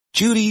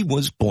Judy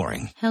was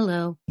boring.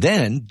 Hello.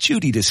 Then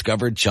Judy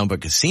discovered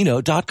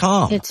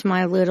ChumbaCasino.com. It's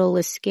my little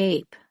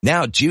escape.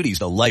 Now Judy's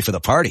the life of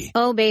the party.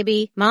 Oh,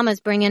 baby, mama's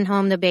bringing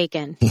home the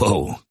bacon.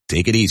 Whoa,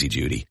 take it easy,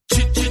 Judy.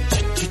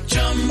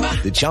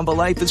 The Chumba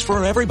life is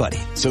for everybody.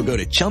 So go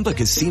to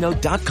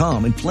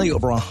ChumbaCasino.com and play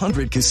over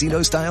 100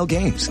 casino-style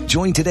games.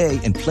 Join today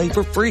and play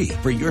for free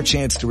for your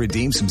chance to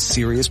redeem some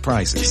serious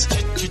prizes.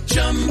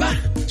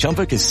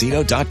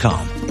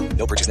 ChumbaCasino.com.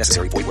 No purchase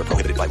necessary. Void where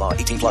prohibited by law.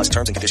 18 plus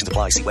terms and conditions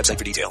apply. See website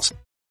for details.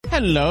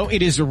 Hello,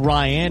 it is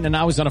Ryan, and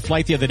I was on a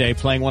flight the other day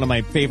playing one of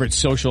my favorite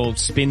social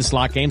spin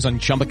slot games on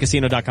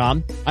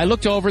ChumbaCasino.com. I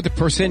looked over at the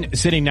person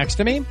sitting next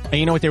to me, and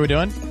you know what they were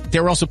doing? They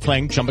were also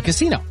playing Chumba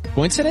Casino.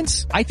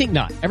 Coincidence? I think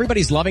not.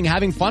 Everybody's loving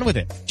having fun with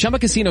it. Chumba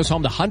Casino is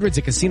home to hundreds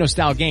of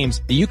casino-style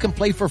games that you can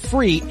play for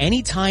free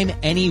anytime,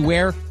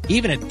 anywhere,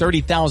 even at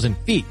 30,000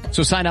 feet.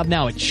 So sign up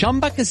now at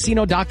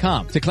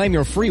ChumbaCasino.com to claim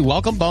your free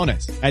welcome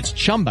bonus. That's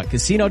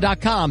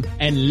ChumbaCasino.com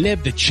and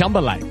live the Chumba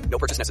life. No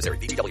purchase necessary.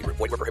 VGW. Void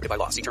where prohibited by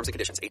law. See terms and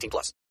conditions. 18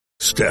 plus.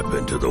 Step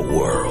into the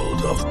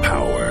world of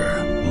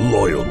power,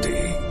 loyalty,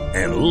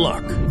 and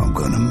luck. I'm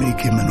gonna make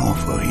him an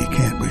offer he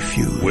can't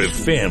refuse. With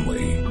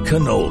family,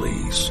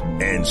 cannolis,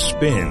 and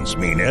spins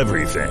mean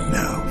everything.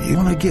 Now, you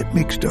wanna get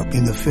mixed up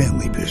in the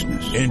family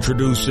business.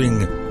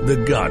 Introducing The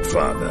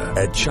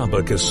Godfather at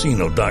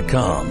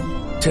ChumbaCasino.com.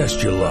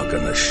 Test your luck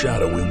in the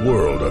shadowy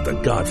world of The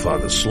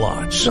Godfather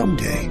slot.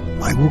 Someday,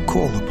 I will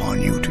call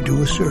upon you to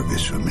do a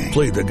service for me.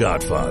 Play The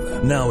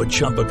Godfather now at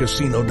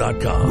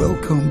ChumbaCasino.com.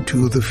 Welcome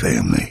to the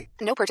family.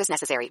 No purchase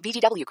necessary.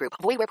 VGW Group.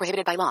 Void where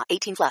prohibited by law.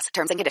 18 plus.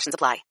 Terms and conditions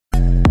apply.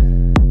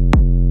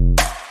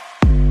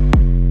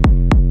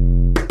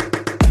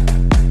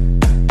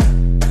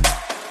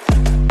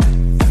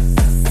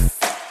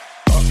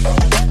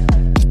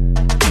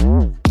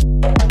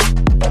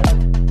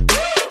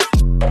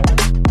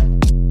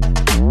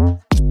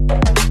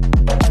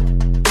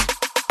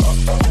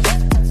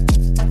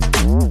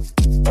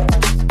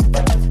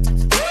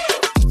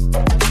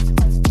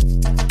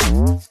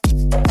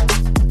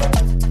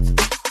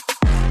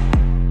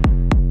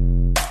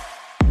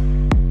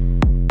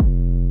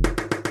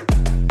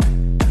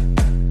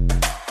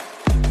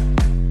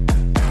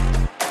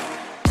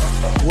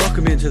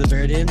 Welcome into the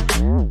Bear Den.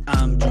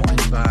 I'm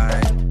joined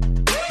by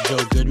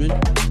Joe Goodman.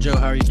 Joe,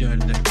 how are you doing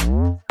today?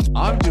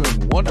 I'm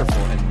doing wonderful.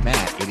 And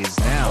Matt, it is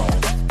now,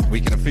 we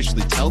can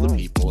officially tell the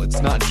people,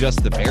 it's not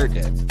just the Bear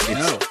Den.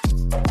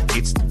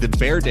 It's the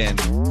Bear Den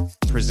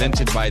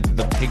presented by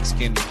the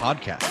Pigskin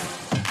Podcast.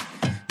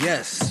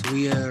 Yes,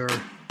 we are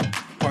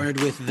partnered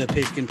with the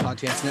Pigskin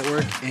Podcast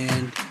Network,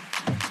 and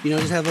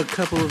just have a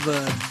couple of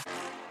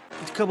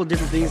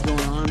different things going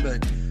on,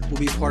 but we'll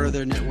be part of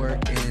their network,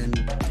 and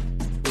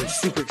we're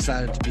super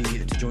excited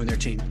to join their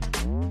team.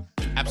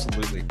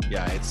 Absolutely,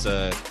 yeah. It's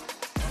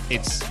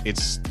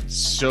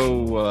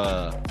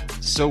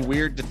so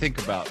weird to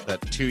think about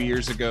that 2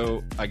 years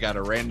ago I got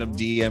a random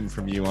DM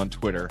from you on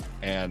Twitter,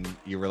 and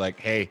you were like,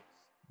 "Hey,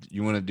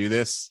 you want to do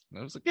this?" And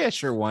I was like, "Yeah,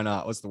 sure, why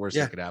not? What's the worst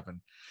that could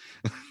happen?"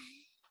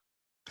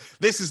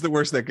 This is the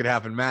worst that could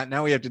happen, Matt.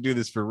 Now we have to do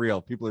this for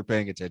real. People are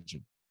paying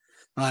attention.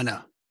 I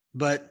know,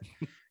 but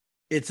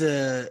it's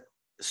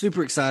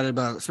super excited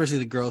about, especially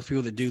the growth,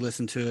 people that do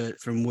listen to it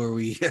from where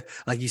we,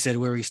 like you said,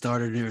 where we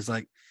started. And it was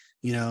like,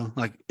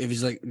 like it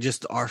was like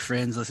just our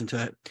friends listen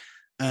to it.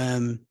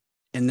 And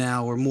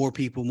now we're more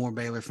people, more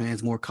Baylor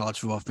fans, more college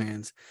football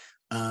fans.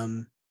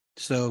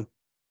 So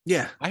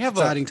yeah, I have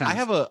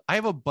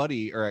a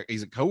buddy, or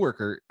he's a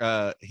coworker.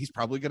 He's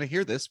probably going to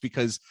hear this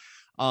because,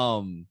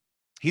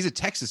 he's a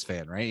Texas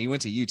fan, right? He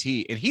went to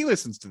UT, and he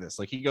listens to this.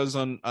 Like he goes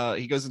and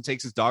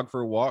takes his dog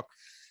for a walk.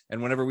 And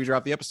whenever we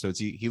drop the episodes,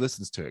 he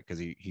listens to it because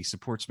he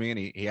supports me, and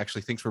he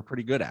actually thinks we're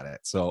pretty good at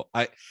it. So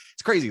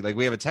it's crazy. Like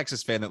we have a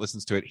Texas fan that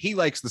listens to it. He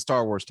likes the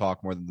Star Wars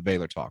talk more than the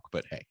Baylor talk,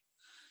 but hey,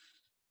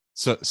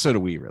 so do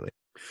we really.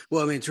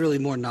 Well, I mean, it's really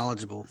more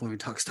knowledgeable when we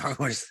talk Star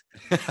Wars.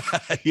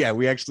 Yeah,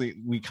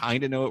 we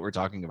kind of know what we're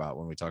talking about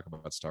when we talk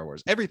about Star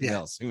Wars. Everything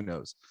else, who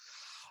knows?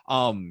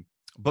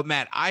 But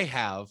Matt, I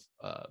have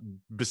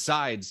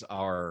besides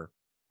our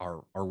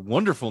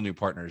wonderful new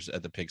partners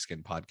at the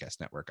Pigskin Podcast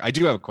Network, I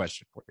do have a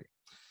question for you.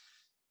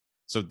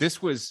 So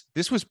this was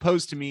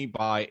posed to me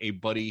by a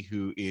buddy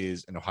who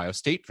is an Ohio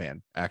State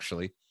fan,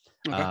 actually,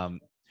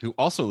 who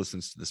also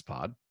listens to this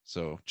pod.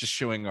 So just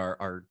showing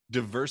our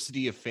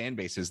diversity of fan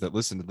bases that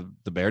listen to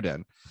the Bear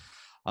Den.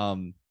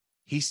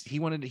 He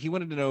wanted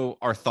to know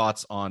our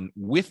thoughts on,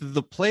 with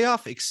the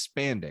playoff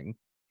expanding.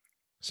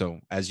 So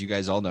as you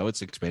guys all know,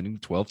 it's expanding to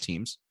 12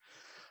 teams.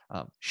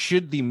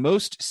 Should the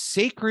most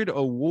sacred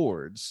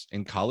awards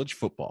in college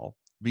football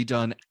be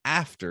done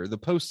after the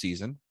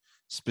postseason,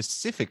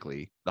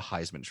 specifically the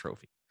Heisman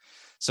Trophy?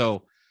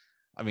 So,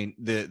 I mean,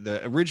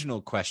 the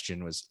original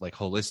question was like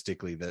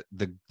holistically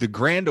the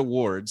grand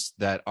awards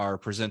that are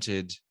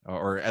presented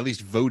or at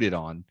least voted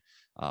on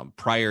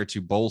prior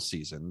to bowl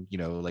season,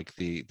 like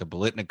the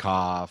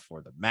Biletnikoff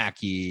or the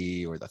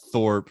Mackey or the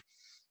Thorpe,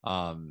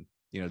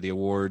 the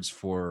awards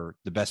for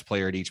the best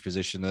player at each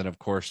position. Then, of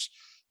course,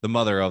 the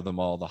mother of them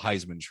all, the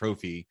Heisman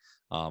Trophy.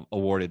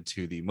 awarded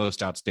to the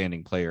most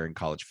outstanding player in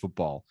college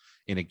football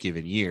in a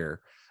given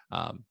year.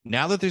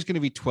 Now that there's going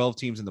to be 12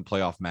 teams in the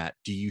playoff, Matt,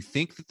 do you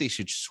think that they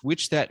should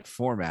switch that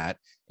format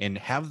and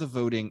have the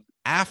voting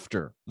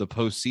after the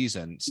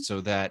postseason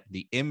so that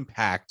the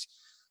impact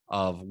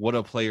of what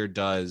a player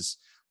does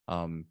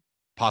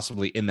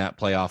possibly in that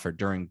playoff or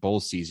during bowl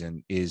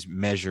season is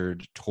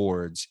measured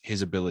towards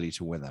his ability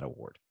to win that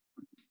award?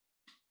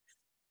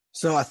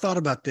 So I thought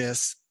about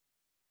this,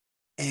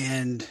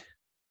 and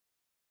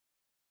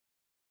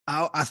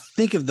I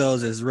think of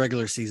those as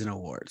regular season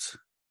awards,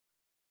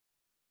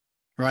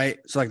 right?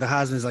 So like the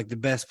Heisman is like the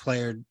best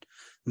player,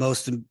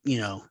 most,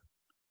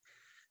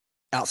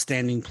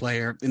 outstanding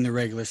player in the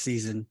regular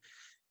season.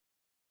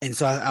 And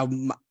so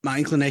my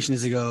inclination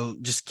is to go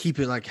just keep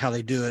it like how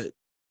they do it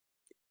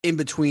in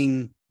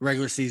between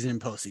regular season and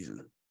postseason.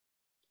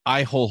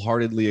 I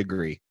wholeheartedly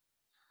agree.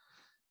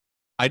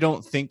 I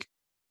don't think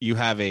you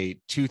have a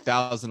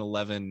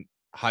 2011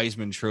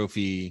 Heisman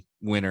Trophy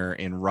winner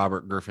in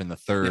Robert Griffin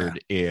III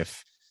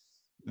if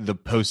the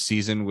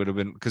postseason would have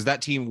been, because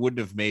that team wouldn't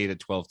have made a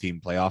 12-team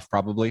playoff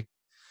probably.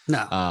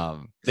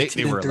 No,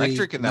 they were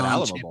electric in that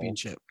Alamo Bowl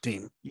championship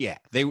team. Yeah,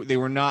 they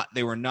were not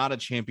a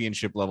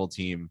championship level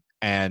team,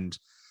 and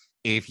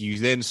if you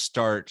then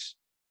start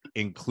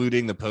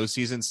including the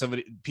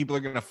postseason, people are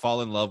going to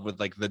fall in love with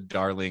like the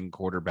darling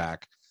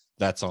quarterback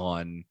that's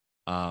on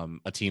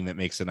a team that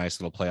makes a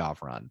nice little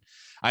playoff run.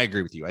 I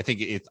agree with you. I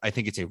think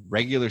it's a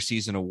regular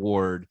season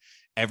award.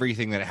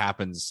 Everything that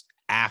happens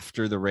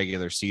after the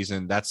regular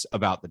season, that's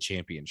about the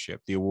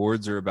championship. The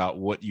awards are about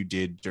what you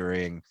did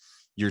during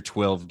your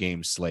 12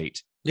 game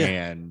slate. Yeah.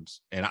 And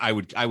I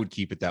would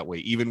keep it that way,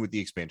 even with the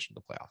expansion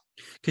of the playoff.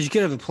 Because you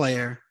could have a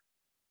player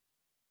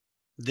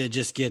that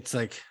just gets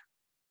like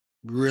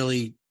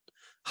really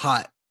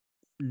hot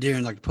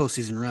during like the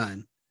postseason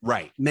run.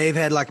 Right. May have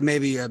had like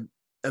maybe a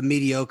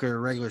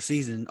mediocre regular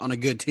season on a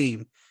good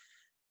team,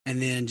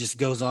 and then just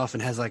goes off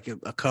and has like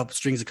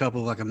strings a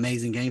couple of like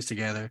amazing games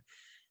together.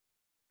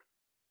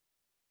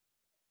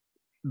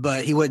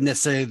 But he wasn't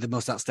necessarily the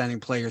most outstanding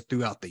player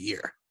throughout the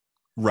year.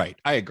 Right.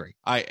 I agree.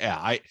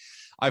 I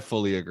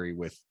fully agree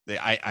with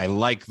I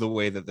like the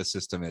way that the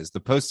system is. The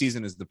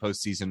postseason is the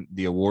postseason.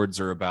 The awards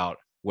are about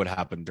what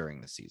happened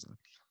during the season.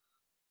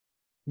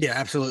 Yeah,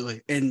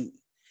 absolutely. And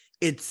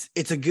it's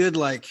a good,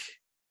 like,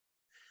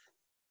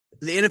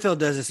 the NFL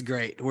does this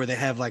great where they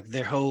have like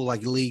their whole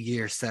like league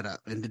year set up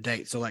and the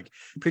date. So like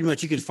pretty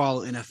much you can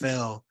follow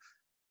NFL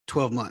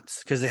 12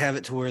 months because they have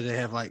it to where they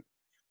have like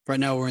right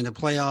now we're in the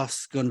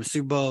playoffs, going to the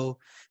Super Bowl.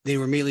 Then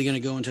we're immediately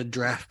going to go into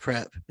draft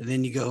prep. And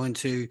then you go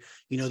into,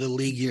 the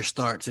league year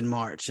starts in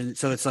March. And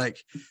so it's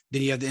like,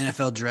 then you have the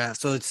NFL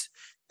draft. So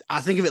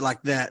I think of it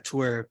like that to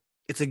where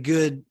it's a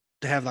good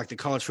to have like the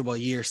college football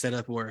year set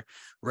up where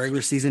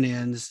regular season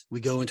ends. We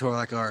go into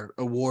our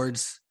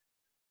awards,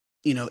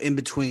 in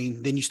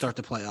between, then you start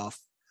the playoff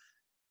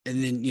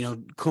and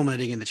then,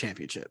 culminating in the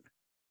championship.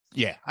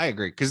 Yeah, I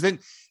agree. Because then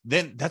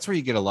that's where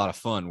you get a lot of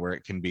fun where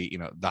it can be,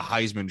 the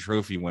Heisman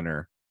Trophy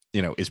winner,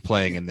 is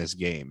playing in this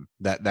game,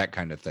 that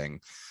kind of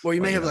thing. Well,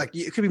 you may have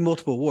it could be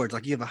multiple awards.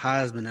 Like you have a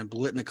Heisman and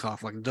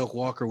Blitnikoff, like a Doak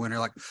Walker winner,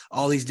 like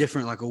all these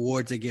different like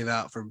awards they give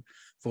out for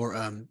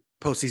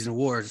postseason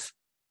awards.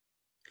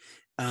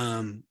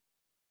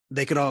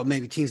 They could all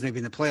teams may be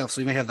in the playoffs. So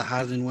you may have the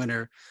Heisman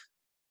winner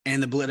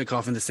and the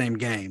Blitnikoff in the same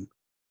game.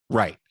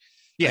 Right.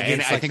 Yeah.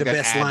 And I think the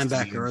best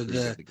linebacker or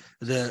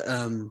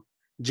the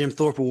Jim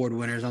Thorpe Award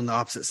winners on the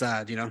opposite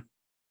side,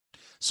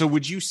 So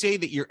would you say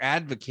that you're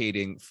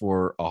advocating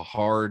for a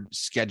hard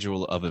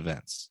schedule of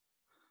events?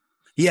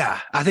 Yeah,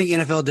 I think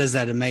NFL does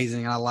that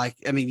amazing.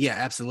 Yeah,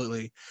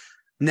 absolutely.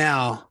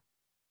 Now,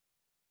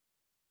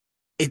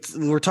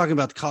 we're talking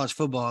about the college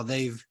football.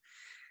 They've,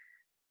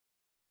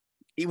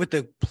 with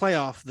the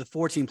playoff, the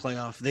 14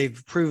 playoff,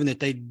 they've proven that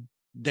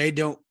they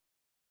don't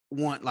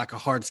want like a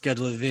hard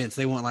schedule of events.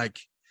 They want like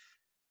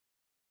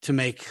to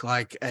make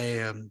like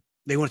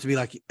they want it to be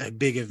like a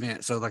big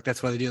event. So like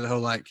that's why they do the whole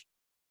like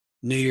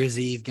New Year's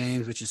Eve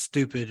games, which is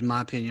stupid in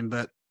my opinion,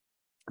 but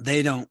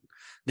they're not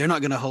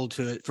going to hold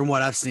to it from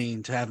what I've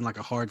seen to having like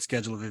a hard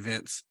schedule of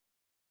events.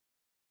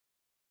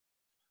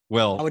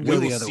 Well, I would go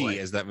the other way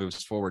as that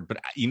moves forward, but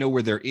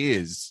where there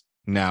is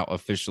now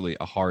officially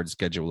a hard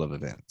schedule of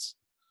events.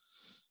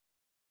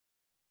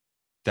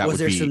 Was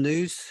there some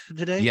news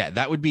today? Yeah,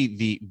 that would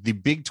be the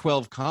Big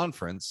 12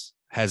 conference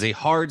has a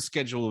hard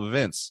schedule of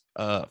events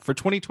for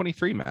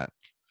 2023, Matt.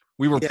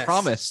 We were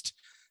promised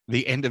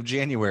the end of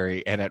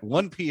January, and at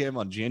 1 p.m.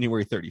 on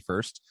January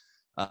 31st,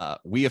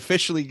 we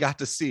officially got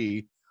to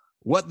see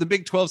what the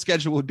Big 12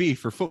 schedule would be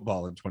for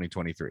football in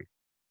 2023.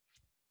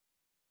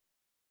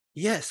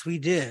 Yes, we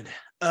did.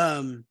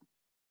 So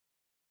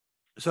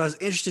I was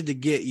interested to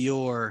get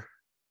your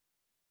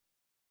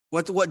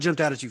what jumped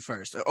out at you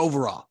first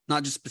overall,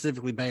 not just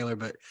specifically Baylor,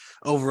 but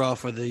overall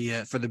for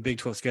the Big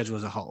 12 schedule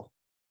as a whole.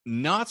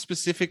 Not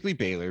specifically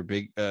Baylor,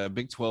 Big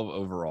 12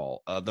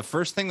 overall. The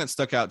first thing that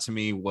stuck out to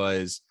me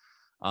was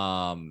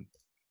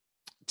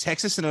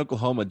Texas and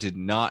Oklahoma did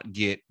not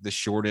get the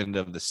short end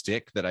of the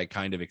stick that I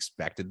kind of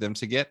expected them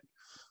to get.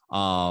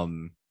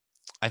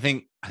 I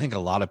think a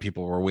lot of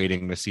people were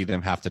waiting to see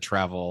them have to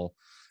travel,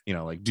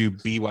 like do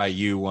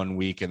BYU one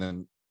week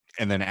and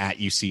then at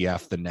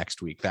UCF the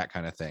next week, that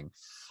kind of thing.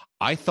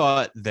 I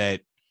thought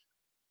that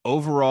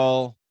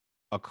overall,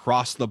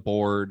 across the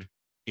board,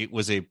 it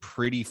was a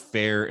pretty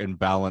fair and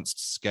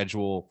balanced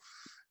schedule.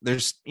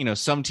 There's,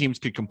 some teams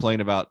could complain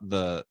about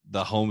the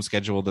home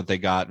schedule that they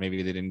got.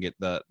 Maybe they didn't get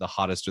the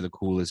hottest or the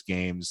coolest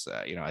games.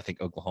 I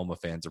think Oklahoma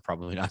fans are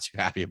probably not too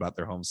happy about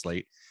their home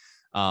slate.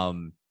 But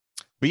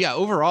yeah,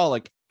 overall,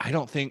 like I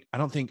don't think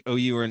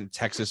OU or in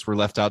Texas were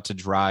left out to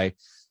dry,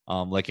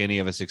 like any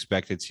of us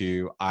expected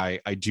to. I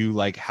do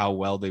like how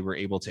well they were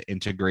able to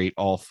integrate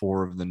all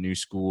four of the new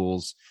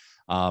schools.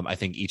 I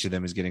think each of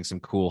them is getting some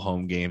cool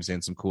home games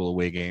and some cool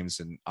away games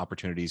and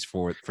opportunities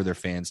for their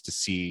fans to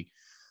see,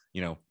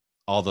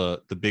 all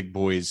the big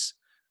boys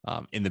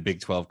in the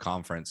Big 12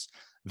 conference.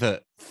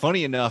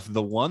 Funny enough,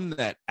 the one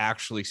that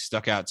actually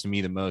stuck out to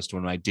me the most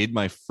when I did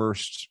my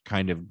first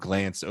kind of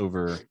glance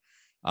over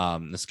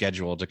the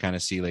schedule to kind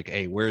of see like,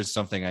 hey, where's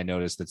something I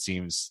noticed that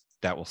seems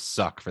that will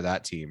suck for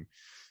that team.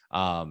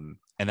 And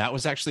that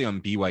was actually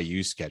on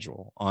BYU's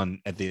schedule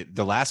at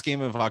the last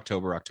game of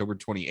October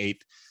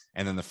 28th.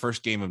 And then the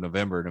first game of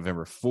November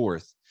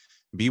 4th,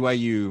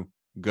 BYU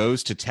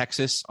goes to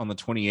Texas on the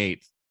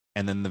 28th.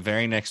 And then the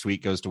very next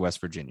week goes to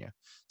West Virginia.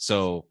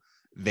 So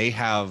they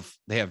have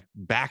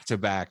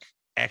back-to-back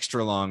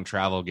extra long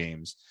travel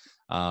games.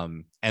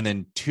 And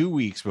then 2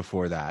 weeks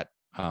before that,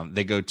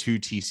 they go to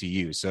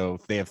TCU. So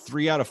they have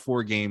 3 out of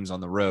 4 games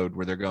on the road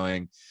where they're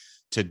going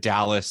to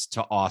Dallas,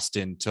 to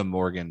Austin, to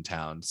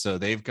Morgantown. So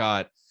they've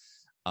got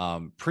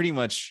pretty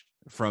much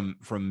from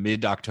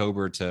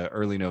mid-October to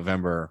early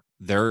November,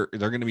 they're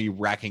going to be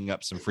racking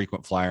up some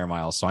frequent flyer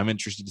miles. So I'm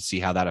interested to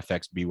see how that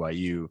affects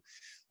BYU.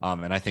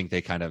 And I think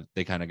they kind of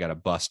got a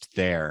bust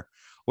there.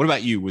 What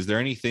about you? Was there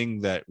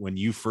anything that when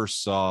you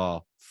first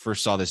saw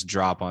this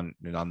drop on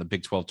the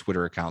Big 12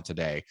 Twitter account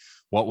today,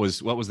 what was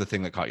the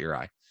thing that caught your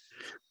eye?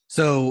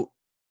 So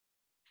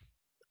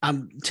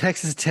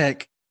Texas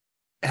Tech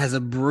has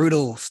a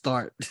brutal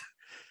start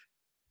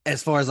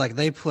as far as like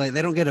they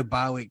don't get a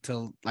bye week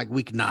till like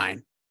week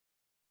 9.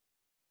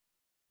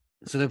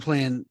 So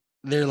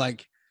they're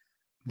like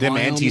them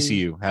and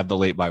TCU have the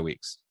late bye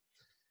weeks.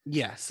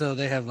 Yeah. So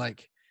they have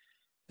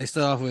they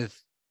start off with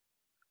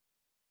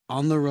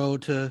on the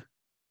road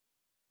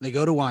they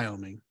go to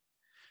Wyoming.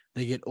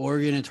 They get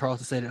Oregon and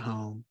Tarleton State at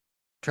home,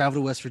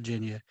 travel to West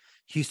Virginia,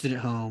 Houston at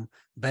home,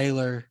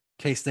 Baylor,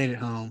 K-State at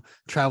home,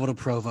 travel to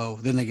Provo,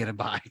 then they get a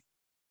bye.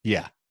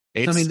 Yeah.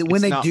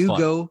 When they do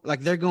go,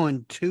 like they're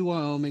going to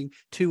Wyoming,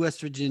 to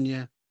West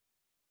Virginia,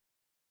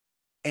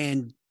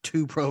 and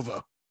to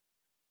Provo.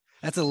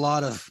 That's a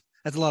lot of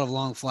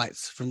long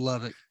flights from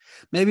Lubbock.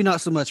 Maybe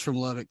not so much from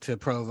Lubbock to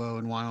Provo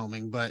and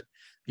Wyoming, but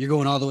you're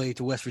going all the way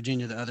to West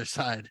Virginia, the other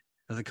side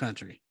of the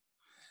country.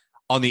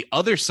 On the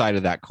other side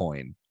of that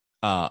coin,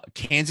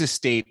 Kansas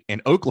State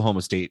and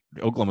Oklahoma State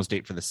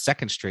for the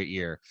second straight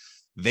year,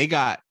 they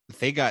got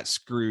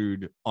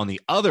screwed on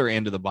the other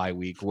end of the bye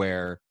week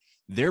where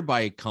their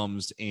bye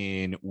comes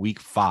in week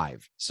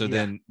 5. So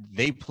then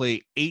they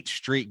play 8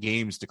 straight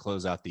games to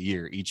close out the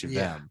year, each of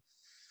them.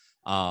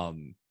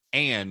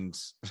 And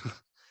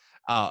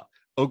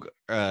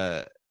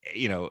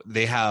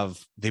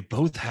they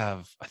both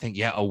have, I think,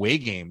 away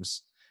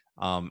games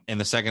in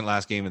the second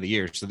last game of the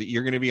year. So that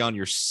you're going to be on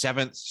your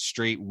 7th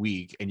straight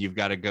week and you've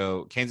got to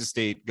go. Kansas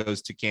State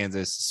goes to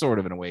Kansas, sort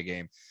of an away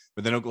game,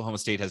 but then Oklahoma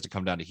State has to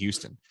come down to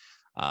Houston.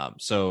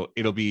 So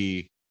it'll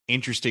be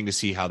interesting to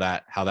see how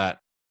that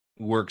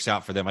works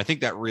out for them. I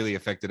think that really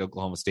affected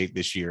Oklahoma State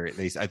this year.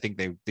 I think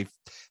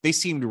they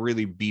seemed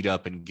really beat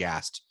up and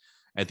gassed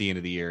at the end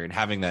of the year, and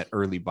having that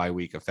early bye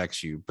week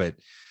affects you. But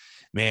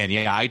man,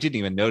 I didn't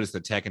even notice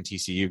that Tech and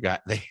TCU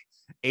got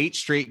 8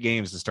 straight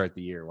games to start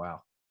the year.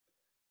 Wow.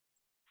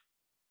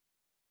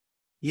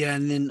 Yeah,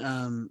 and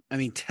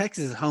then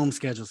Texas home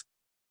schedules,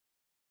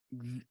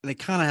 they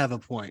kind of have a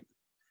point.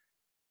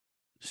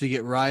 So you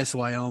get Rice,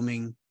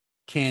 Wyoming,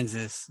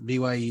 Kansas,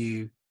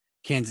 BYU,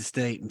 Kansas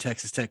State, and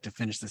Texas Tech to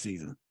finish the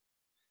season.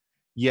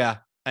 Yeah,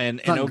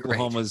 and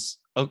Oklahoma's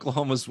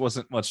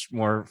wasn't much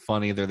more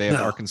fun either. They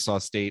have Arkansas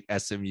State,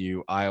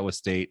 SMU, Iowa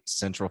State,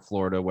 Central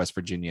Florida, West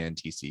Virginia, and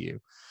TCU.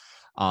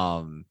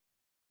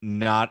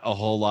 Not a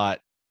whole lot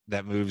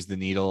that moves the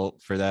needle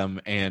for them.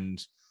 And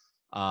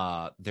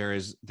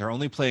they're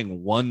only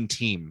playing one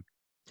team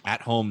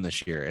at home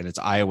this year, and it's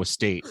Iowa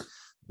State.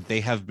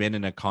 They have been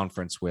in a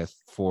conference with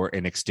for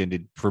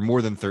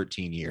more than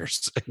 13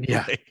 years.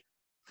 Yeah.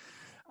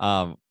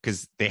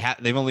 Because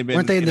they've only been.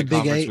 Weren't they in the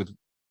Big 8? With,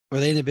 were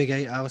they in the Big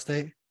 8, Iowa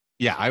State?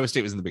 Yeah, Iowa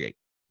State was in the Big 8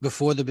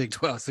 before the Big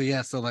 12. So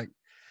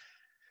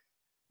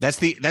that's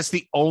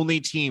the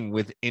only team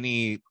with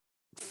any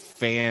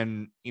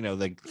fan,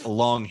 a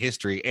long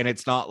history. And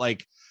it's not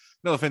like,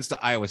 no offense to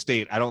Iowa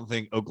State, I don't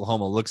think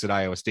Oklahoma looks at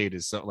Iowa State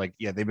as so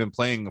they've been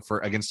playing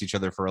against each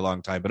other for a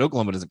long time, but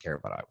Oklahoma doesn't care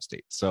about Iowa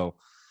State. So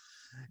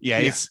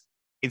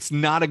it's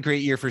not a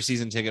great year for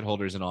season ticket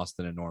holders in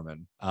Austin and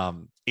Norman.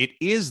 It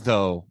is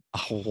though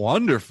a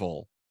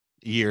wonderful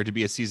year to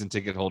be a season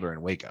ticket holder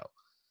in Waco.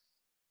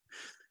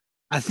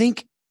 I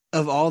think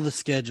of all the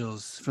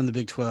schedules from the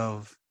Big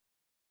 12,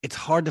 it's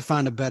hard to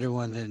find a better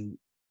one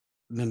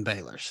than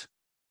Baylor's.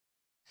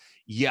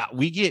 Yeah,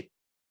 we get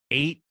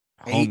 8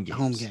 home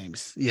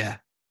games. Yeah.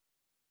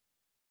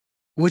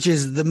 Which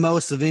is the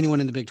most of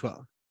anyone in the Big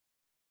 12.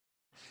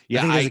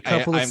 Yeah, I'm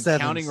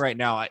counting right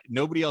now.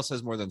 Nobody else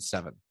has more than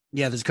 7.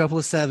 Yeah, there's a couple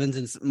of 7s,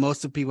 and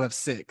most of people have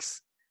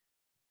 6.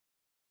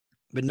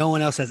 But no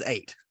one else has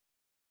 8.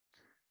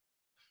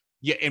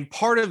 Yeah, and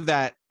part of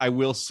that, I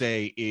will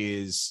say,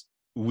 is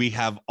we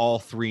have all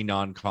 3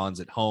 non-cons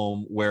at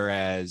home,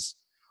 whereas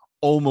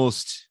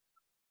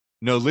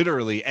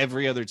literally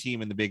every other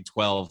team in the Big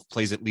 12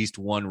 plays at least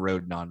one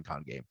road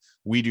non-con game.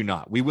 We do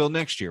not. We will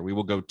next year. We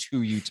will go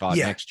to Utah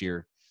next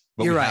year.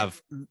 But You're right.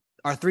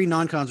 Our 3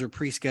 non-cons were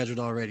pre-scheduled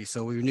already,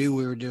 so we knew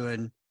we were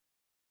doing,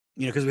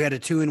 because we had a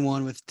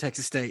 2-1 with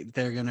Texas State.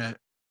 They're gonna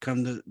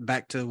come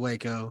back to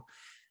Waco.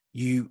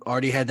 You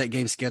already had that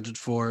game scheduled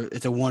for.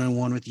 It's a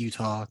 1-1 with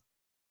Utah,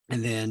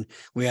 and then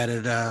we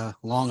added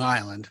Long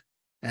Island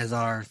as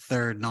our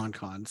 3rd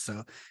non-con. So,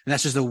 and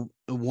that's just a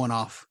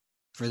one-off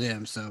for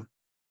them. So,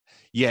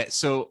 yeah.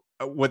 So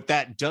what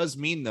that does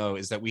mean, though,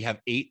 is that we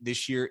have 8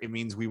 this year. It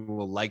means we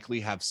will likely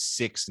have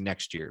 6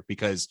 next year,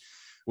 because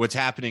what's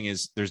happening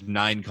is there's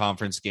 9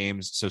 conference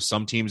games. So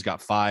some teams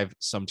got 5,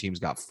 some teams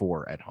got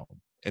 4 at home.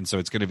 And so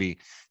it's going to be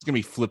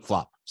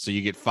flip-flop. So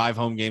you get 5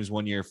 home games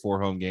one year, 4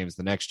 home games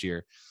the next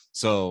year.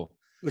 So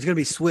it's going to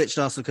be switched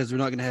also because we're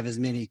not going to have as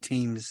many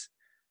teams.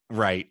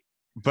 Right.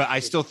 But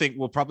I still think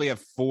we'll probably have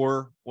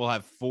 4. We'll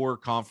have 4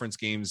 conference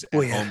games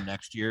at home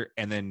next year.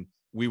 And then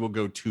we will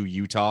go to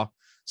Utah.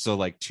 So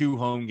like 2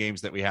 home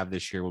games that we have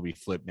this year will be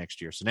flipped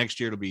next year. So next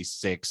year it'll be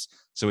 6.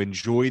 So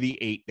enjoy the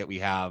 8 that we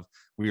have.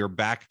 We are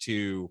back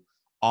to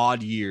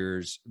odd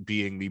years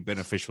being the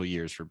beneficial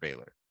years for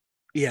Baylor.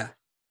 Yeah.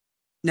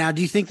 Now,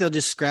 do you think they'll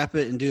just scrap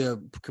it and do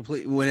a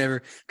complete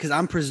whatever? Because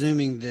I'm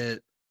presuming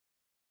that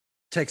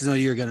Texas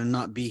OU are going to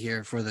not be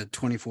here for the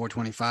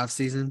 24-25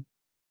 season.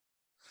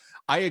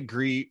 I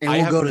agree. And I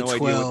we'll have go no to idea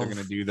what they're going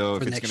to do, though,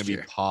 if it's going to be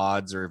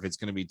pods or if it's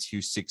going to be 2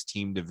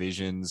 6-team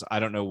divisions. I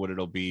don't know what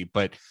it'll be,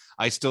 but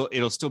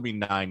it'll still be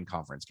 9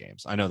 conference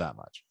games. I know that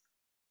much.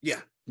 Yeah.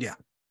 Yeah.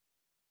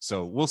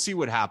 So we'll see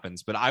what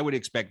happens, but I would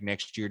expect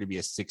next year to be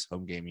a 6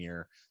 home game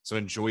year. So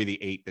enjoy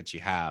the 8 that you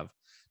have.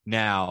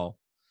 Now,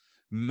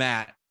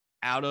 Matt,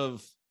 I'll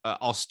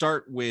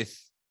start with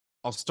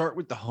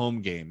the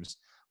home games.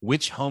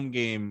 Which home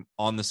game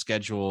on the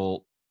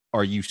schedule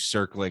are you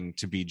circling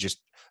to be just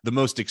the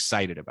most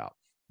excited about?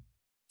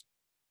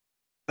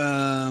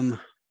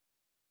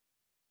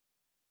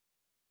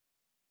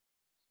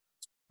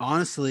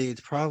 Honestly,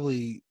 it's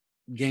probably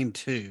game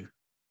 2.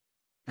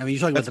 I mean, you're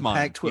talking about the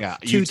Pac-12,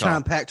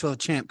 2-time Pac-12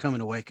 champ coming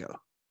to Waco.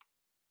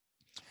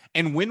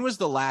 And when was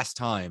the last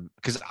time?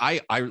 Because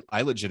I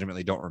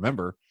legitimately don't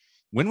remember.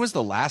 When was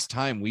the last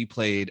time we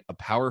played a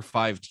Power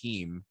 5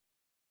 team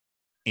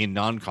in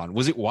non-con?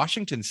 Was it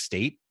Washington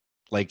State?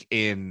 Like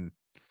in,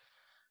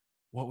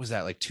 what was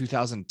that? Like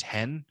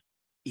 2010?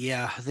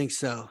 Yeah, I think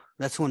so.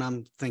 That's what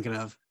I'm thinking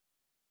of.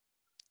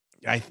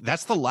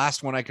 That's the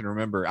last one I can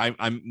remember.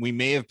 We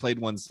may have played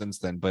one since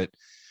then, but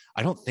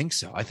I don't think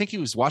so. I think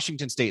it was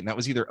Washington State, and that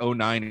was either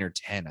 09 or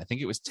 10. I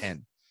think it was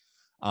 10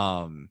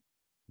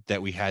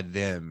 that we had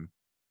them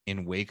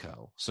in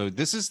Waco. So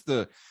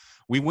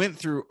we went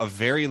through a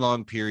very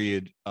long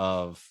period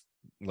of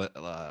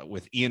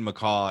with Ian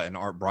McCaw and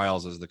Art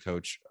Briles as the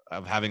coach,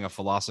 of having a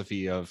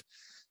philosophy of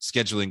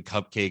scheduling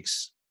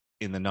cupcakes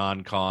in the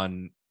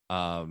non-con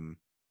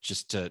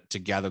just to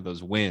gather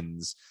those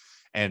wins.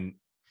 And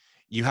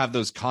you have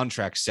those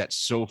contracts set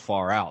so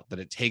far out that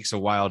it takes a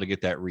while to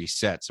get that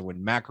reset. So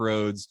when Mac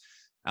Rhodes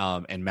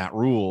and Matt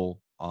Rule,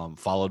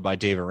 followed by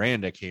Dave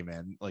Aranda, came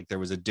in, like there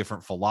was a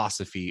different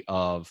philosophy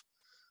of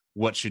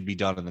what should be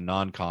done in the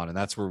non-con. And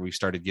that's where we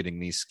started getting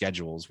these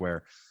schedules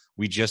where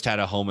we just had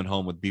a home and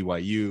home with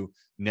BYU.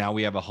 Now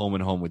we have a home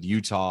and home with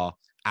Utah.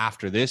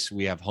 After this,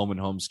 we have home and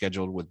home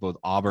scheduled with both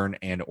Auburn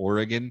and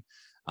Oregon.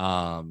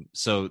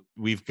 So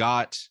we've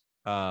got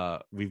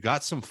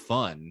some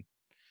fun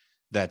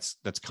that's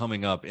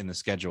coming up in the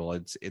schedule.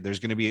 There's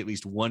going to be at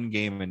least one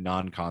game in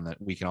non-con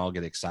that we can all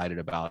get excited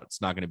about.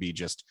 It's not going to be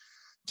just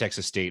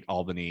Texas State,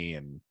 Albany,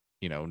 and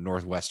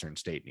Northwestern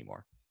State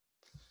anymore.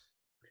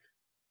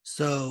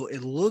 So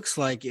it looks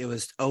like it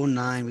was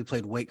 09. We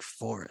played Wake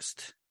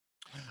Forest.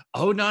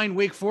 09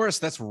 Wake Forest.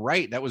 That's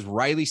right. That was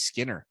Riley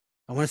Skinner.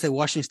 I want to say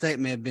Washington State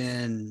may have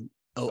been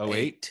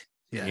 08.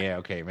 Yeah.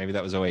 Okay. Maybe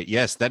that was 08.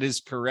 Yes, that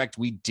is correct.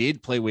 We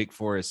did play Wake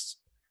Forest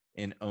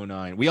in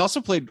 09. We also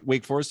played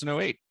Wake Forest in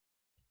 08.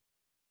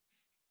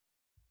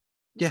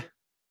 Yeah.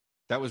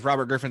 That was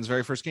Robert Griffin's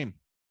very first game.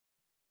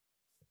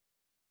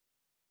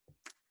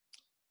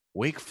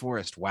 Wake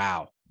Forest.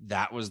 Wow.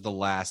 That was the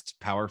last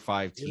Power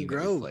 5 team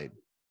that we played.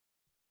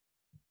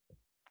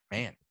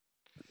 Man.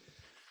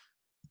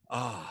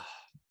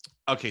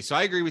 Okay. So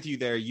I agree with you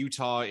there.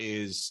 Utah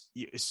is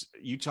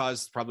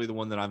probably the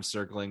one that I'm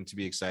circling to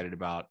be excited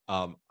about.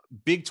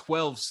 Big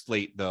 12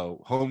 slate,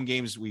 though, home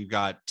games, we've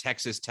got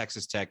Texas,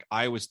 Texas Tech,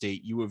 Iowa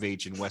State, U of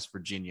H, and West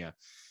Virginia.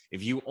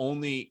 If you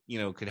only,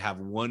 could have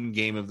one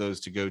game of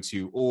those to go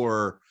to,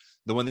 or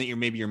the one that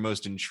you're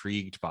most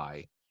intrigued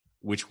by,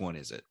 which one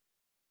is it?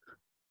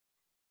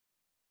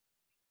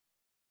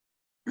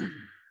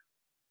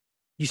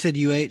 You said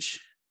UH?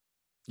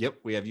 Yep,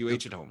 we have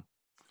UH at home.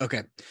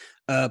 Okay.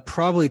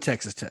 Probably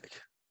Texas Tech,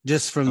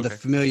 just from the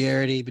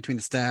familiarity between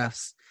the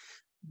staffs.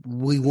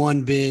 We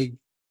won big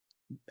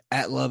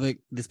at Lubbock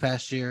this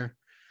past year.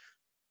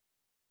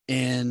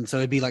 And so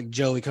it'd be like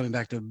Joey coming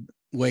back to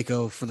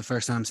Waco for the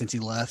first time since he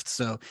left.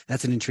 So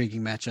that's an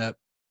intriguing matchup.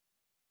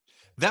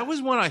 That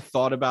was one I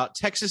thought about.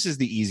 Texas is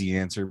the easy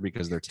answer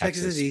because they're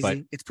Texas. Texas is easy. But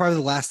it's probably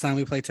the last time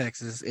we play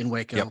Texas in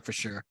Waco for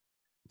sure.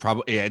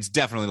 Probably, yeah, it's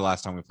definitely the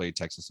last time we played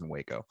Texas in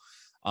Waco.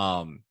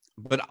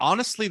 But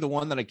honestly, the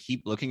one that I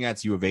keep looking at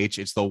is U of H.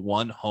 It's the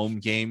one home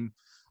game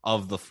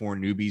of the 4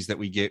 newbies that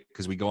we get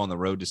because we go on the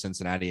road to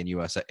Cincinnati and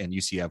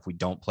UCF. We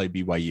don't play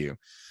BYU.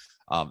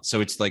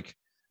 So it's like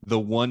the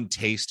one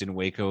taste in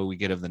Waco we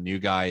get of the new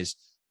guys.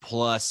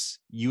 Plus,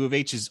 U of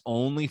H is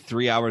only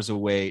 3 hours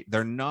away.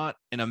 They're not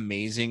an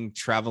amazing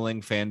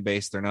traveling fan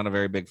base. They're not a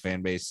very big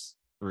fan base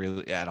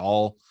really at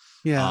all.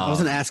 Yeah, I was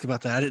going to ask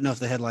about that. I didn't know if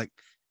they had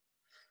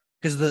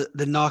because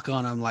the knock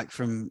on them,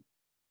 from,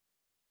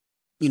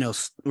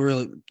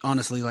 really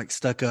honestly,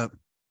 stuck up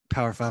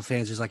Power 5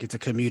 fans is it's a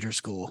commuter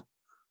school.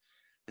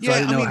 So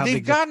yeah,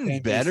 they've gotten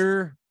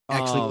better.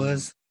 Actually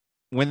was.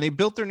 When they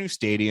built their new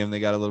stadium, they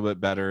got a little bit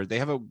better. They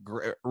have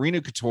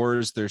Rena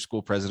Couture's their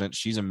school president.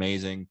 She's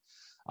amazing.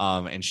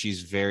 And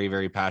she's very,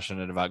 very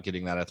passionate about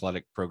getting that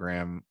athletic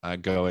program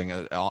going,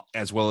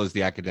 as well as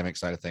the academic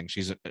side of things.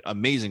 She's an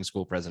amazing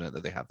school president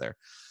that they have there.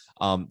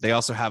 They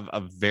also have a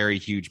very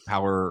huge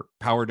power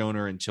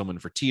donor in Tillman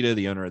Fertitta,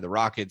 the owner of the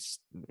Rockets,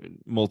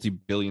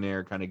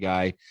 multi-billionaire kind of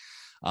guy.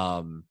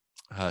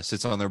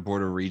 Sits on their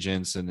board of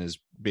regents and is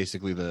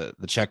basically the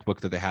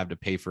checkbook that they have to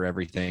pay for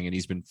everything. And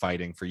he's been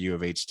fighting for U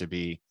of H to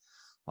be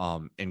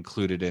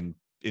included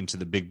into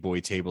the big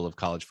boy table of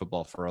college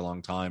football for a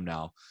long time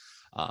now.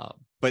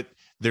 But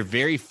they're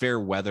very fair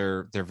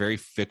weather. They're very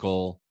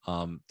fickle.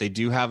 They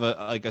do have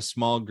a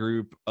small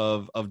group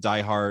of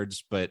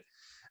diehards, but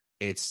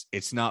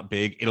it's not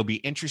big. It'll be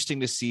interesting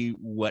to see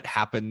what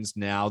happens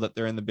now that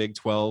they're in the Big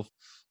 12.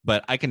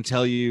 But I can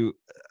tell you,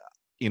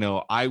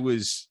 I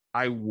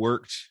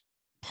worked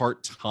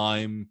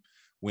part-time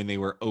when they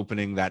were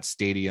opening that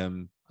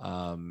stadium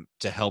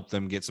to help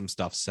them get some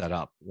stuff set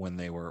up when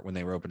they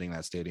were opening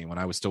that stadium. When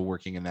I was still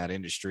working in that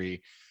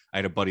industry, I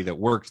had a buddy that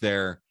worked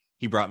there.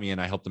 He brought me in.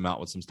 I helped him out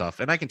with some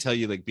stuff. And I can tell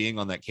you, being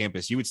on that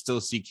campus, you would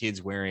still see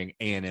kids wearing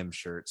A&M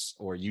shirts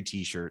or UT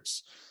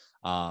shirts.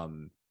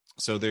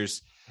 So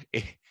there's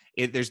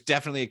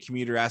definitely a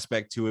commuter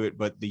aspect to it,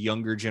 but the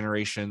younger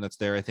generation that's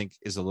there, I think,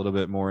 is a little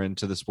bit more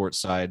into the sports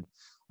side.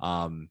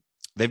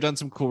 They've done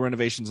some cool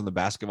renovations on the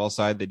basketball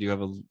side. They do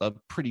have a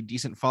pretty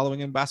decent following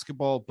in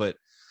basketball, but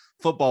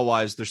football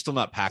wise, they're still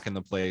not packing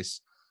the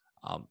place.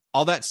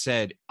 All that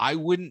said, I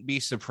wouldn't be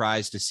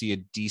surprised to see a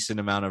decent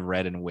amount of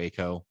red in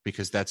Waco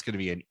because that's going to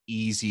be an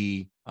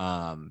easy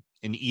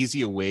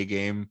away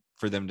game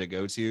for them to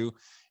go to.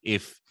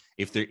 If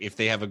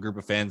they have a group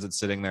of fans that's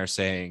sitting there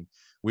saying,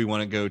 we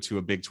want to go to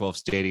a Big 12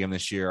 stadium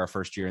this year, our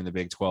first year in the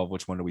Big 12,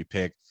 which one do we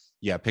pick?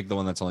 Yeah, pick the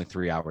one that's only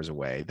 3 hours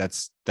away.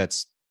 That's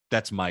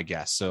my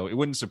guess. So it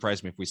wouldn't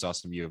surprise me if we saw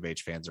some U of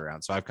H fans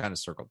around. So I've kind of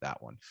circled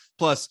that one.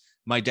 Plus,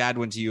 my dad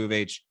went to U of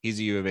H. He's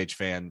a U of H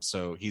fan.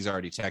 So he's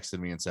already texted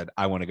me and said,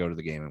 I want to go to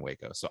the game in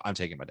Waco. So I'm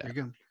taking my dad. There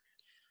you go.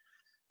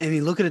 I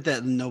mean, looking at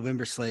that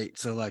November slate.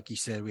 So like you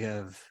said, we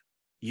have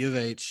U of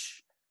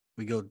H.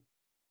 We go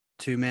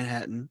to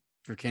Manhattan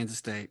for Kansas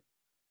State,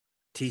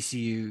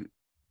 TCU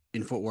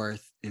in Fort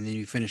Worth, and then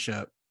you finish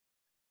up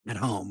at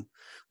home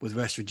with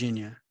West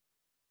Virginia.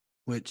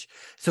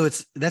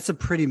 That's a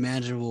pretty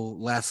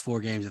manageable last 4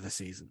 games of the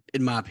season,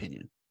 in my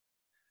opinion.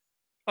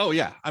 Oh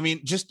yeah. I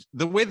mean, just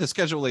the way the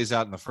schedule lays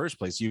out in the first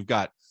place, you've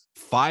got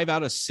 5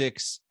 out of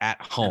 6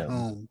 at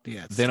home,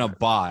 yeah, then a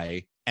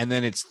bye, and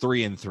then it's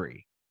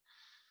 3-3.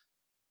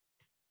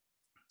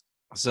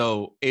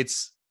 So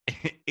it's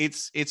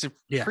a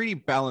pretty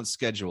balanced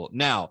schedule.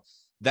 Now,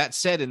 that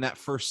said, in that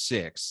first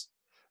 6,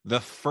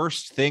 the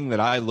first thing that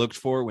I looked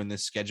for when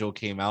this schedule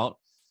came out,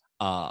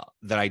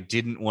 that I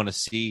didn't want to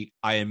see,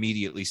 I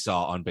immediately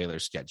saw on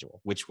Baylor's schedule,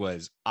 which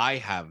was I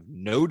have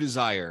no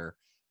desire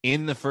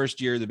in the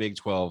first year of the Big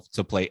 12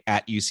 to play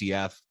at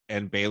UCF,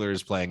 and Baylor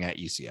is playing at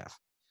UCF.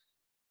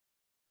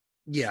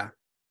 Yeah.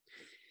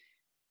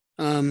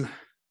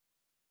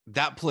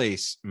 That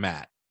place,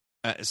 Matt.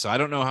 So I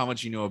don't know how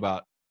much you know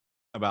about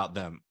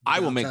them.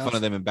 I will make fun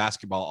of them in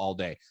basketball all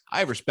day. I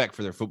have respect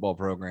for their football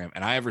program,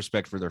 and I have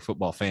respect for their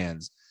football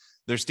fans.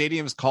 Their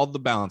stadium is called the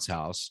Bounce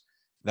House.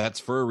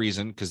 That's for a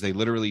reason, because they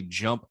literally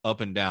jump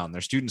up and down.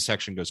 Their student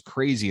section goes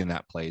crazy in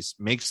that place.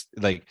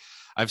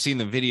 I've seen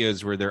the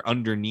videos where they're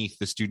underneath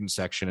the student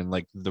section, and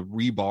the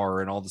rebar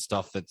and all the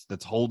stuff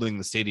that's holding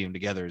the stadium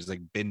together is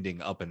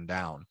bending up and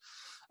down.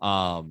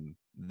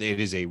 It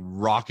is a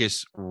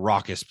raucous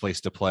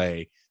place to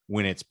play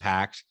when it's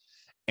packed.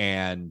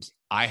 And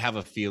I have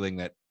a feeling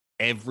that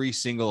every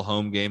single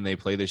home game they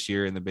play this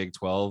year in the Big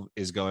 12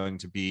 is going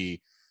to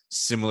be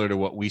similar to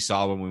what we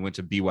saw when we went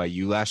to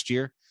BYU last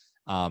year,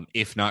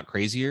 if not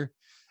crazier.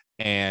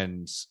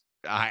 And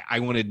I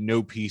wanted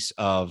no piece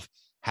of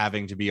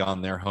having to be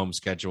on their home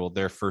schedule,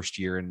 their first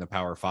year in the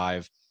Power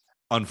Five.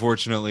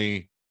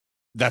 Unfortunately,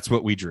 that's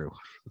what we drew.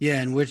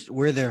 Yeah, and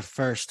we're their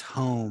first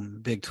home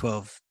Big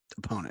 12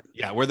 opponent.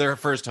 Yeah, we're their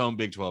first home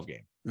Big 12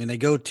 game. I mean, they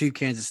go to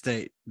Kansas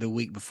State the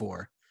week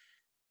before.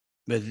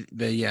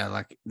 But yeah,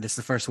 like this is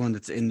the first one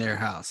that's in their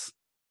house.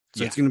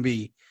 So they're gonna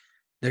be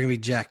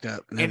jacked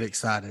up and they're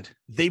excited.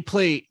 They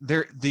play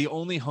the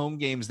only home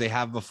games they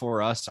have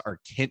before us are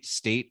Kent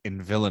State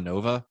and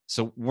Villanova.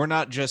 So we're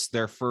not just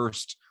their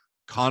first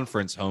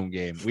conference home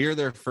game. We are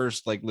their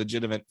first like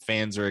legitimate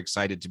fans are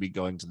excited to be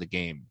going to the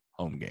game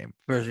home game.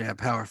 First, yeah,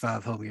 Power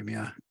 5 home game,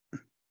 yeah.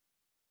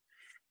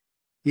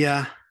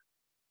 Yeah.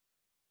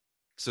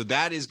 So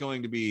that is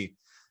going to be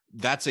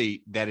that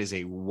is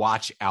a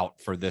watch out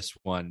for this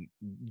one.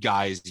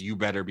 Guys, you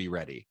better be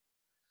ready.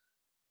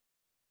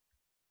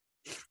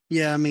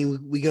 Yeah, I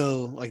mean, we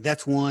go like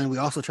that's one. We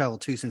also travel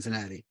to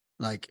Cincinnati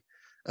like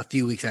a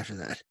few weeks after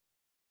that.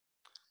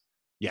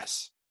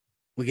 Yes.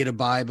 We get a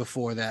bye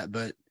before that,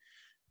 but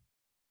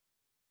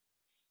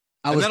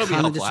I was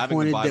kind of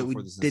disappointed that we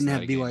didn't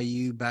have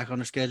BYU back on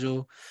the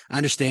schedule. I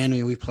understand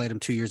we played them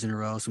 2 years in a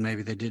row, so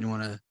maybe they didn't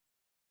want to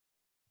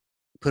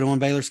put them on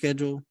Baylor's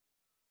schedule.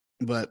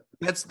 But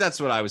that's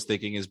what I was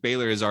thinking is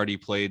Baylor has already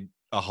played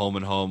a home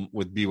and home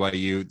with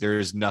BYU.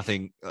 There's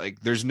nothing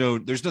there's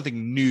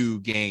nothing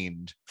new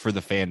gained for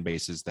the fan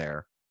bases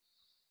there.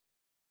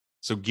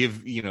 So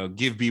give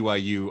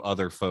BYU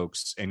other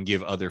folks and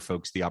give other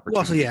folks the opportunity.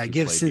 Also, yeah,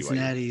 give play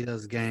Cincinnati BYU.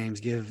 those games,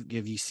 give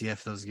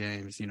UCF those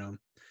games,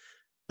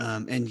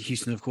 and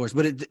Houston, of course.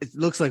 But it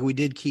looks like we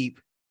did keep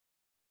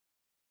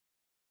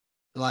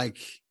like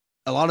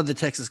a lot of the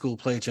Texas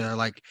schools play each other.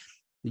 Like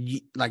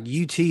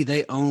UT,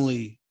 they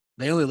only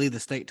leave the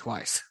state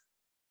twice.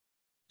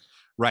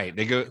 Right.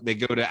 They go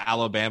to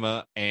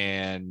Alabama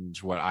and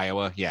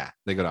Iowa. Yeah,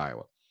 they go to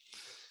Iowa.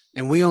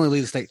 And we only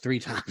leave the state 3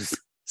 times.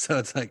 So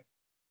it's like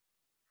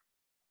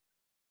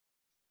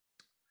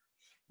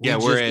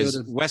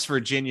whereas West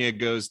Virginia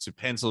goes to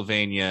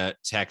Pennsylvania,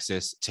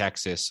 Texas,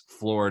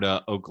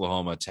 Florida,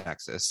 Oklahoma,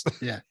 Texas.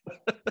 Yeah.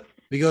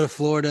 We go to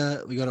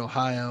Florida, we go to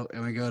Ohio,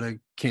 and we go to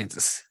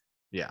Kansas.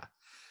 Yeah.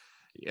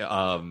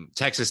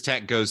 Texas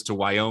Tech goes to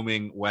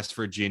Wyoming, West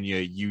Virginia,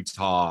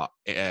 Utah,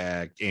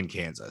 and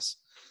Kansas.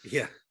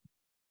 Yeah.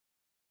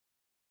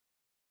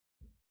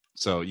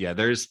 So yeah,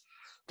 there is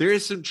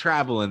some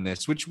travel in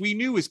this, which we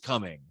knew was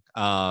coming.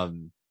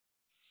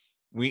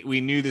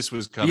 We knew this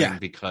was coming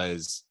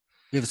because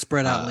we have a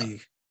spread out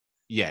league.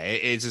 Yeah,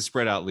 it's a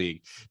spread out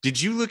league.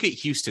 Did you look at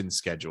Houston's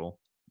schedule?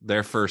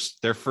 Their first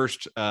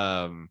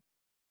 5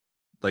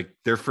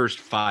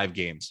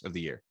 games of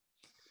the year.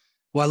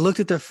 Well, I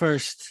looked at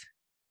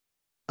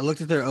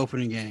their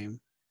opening game.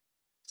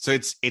 So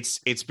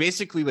it's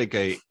basically like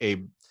a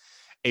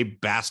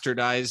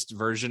bastardized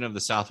version of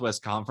the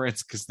Southwest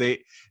Conference because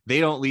they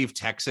don't leave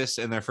Texas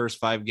in their first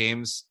 5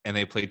 games and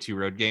they play 2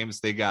 road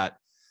games. They've got,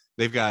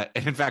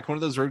 and in fact, one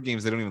of those road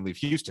games, they don't even leave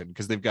Houston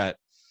because they've got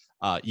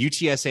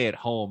UTSA at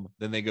home.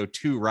 Then they go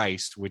to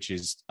Rice, which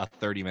is a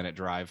 30-minute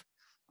drive,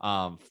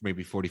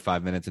 maybe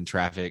 45 minutes in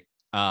traffic.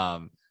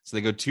 So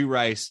they go to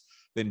Rice,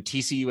 then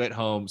TCU at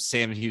home,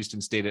 Sam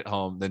Houston State at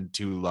home, then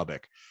to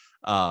Lubbock.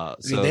 So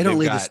they don't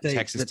leave the state.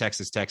 Texas.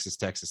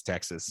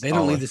 They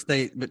don't leave the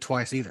state, but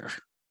twice either.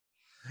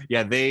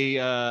 Yeah,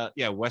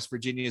 West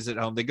Virginia is at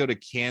home. They go to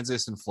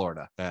Kansas and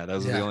Florida.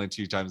 Those are the only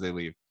 2 times they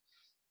leave.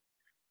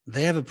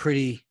 They have a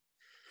pretty,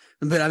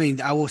 but I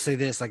mean, I will say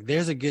this: like,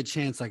 there's a good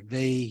chance, like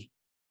they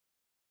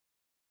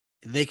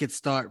could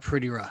start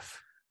pretty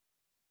rough.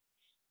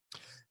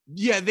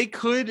 Yeah, they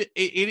could. It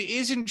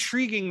is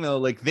intriguing though.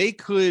 Like they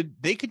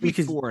could be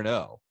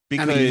 4-0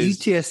 because I mean,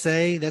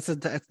 UTSA. That's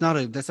not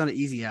an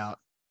easy out.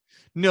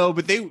 No,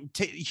 but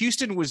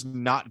Houston was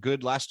not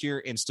good last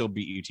year and still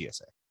beat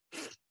UTSA.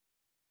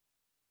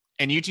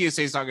 And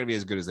UTSA is not going to be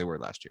as good as they were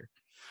last year.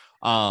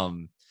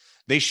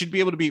 They should be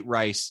able to beat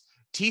Rice.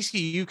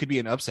 TCU could be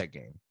an upset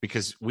game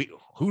because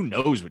who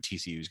knows what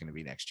TCU is going to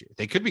be next year.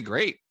 They could be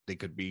great. They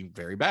could be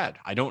very bad.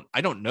 I don't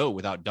know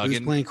without Duggan.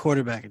 Who's playing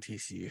quarterback at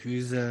TCU?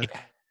 Who's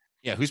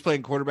who's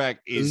playing quarterback?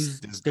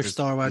 Is their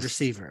star wide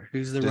receiver?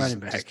 Who's the running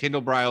back? Does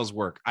Kendall Briles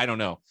work? I don't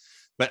know.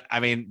 But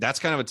I mean, that's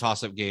kind of a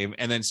toss-up game.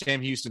 And then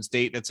Sam Houston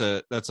State, that's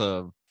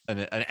an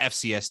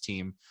FCS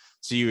team.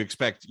 So you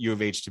expect U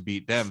of H to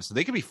beat them. So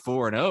they could be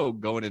 4-0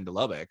 going into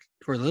Lubbock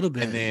for a little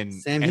bit. And then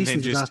Sam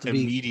Houston's just about to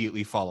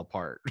immediately fall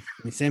apart. I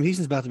mean, Sam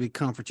Houston's about to be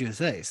Conference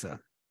USA. So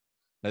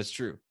that's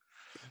true.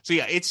 So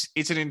yeah,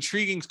 it's an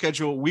intriguing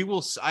schedule. We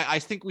will. I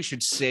think we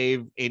should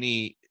save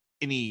any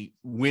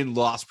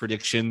win-loss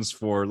predictions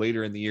for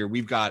later in the year.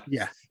 We've got.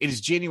 Yeah. It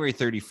is January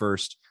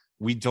 31st.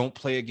 We don't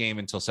play a game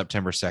until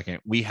September 2nd.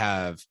 We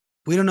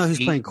don't know who's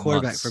playing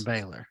quarterback for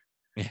Baylor.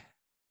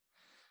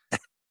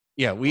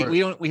 Yeah, we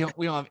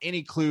don't have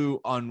any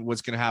clue on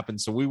what's going to happen,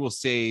 so we will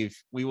save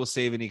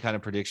any kind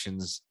of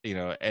predictions,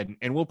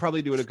 and we'll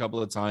probably do it a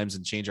couple of times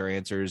and change our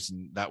answers,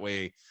 and that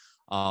way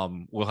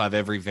we'll have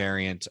every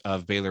variant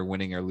of Baylor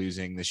winning or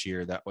losing this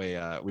year. That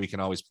way we can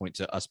always point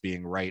to us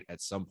being right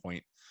at some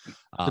point.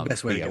 The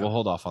best way. Yeah, we'll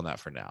hold off on that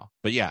for now.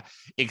 But yeah,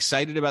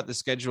 excited about the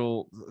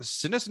schedule.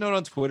 Send us a note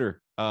on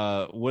Twitter.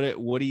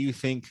 What do you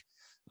think?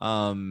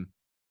 What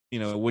do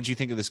you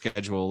think of the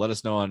schedule? Let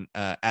us know on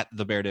at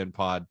the Bear Den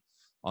Pod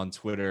on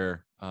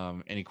Twitter.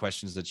 Any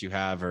questions that you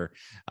have, or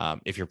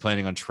if you're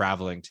planning on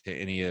traveling to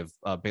any of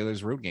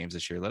Baylor's road games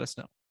this year, let us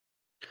know.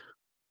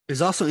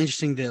 It's also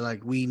interesting that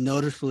we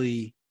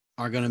noticeably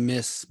are going to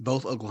miss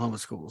both Oklahoma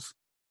schools.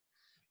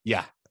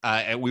 Yeah.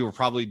 And we were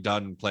probably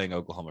done playing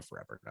Oklahoma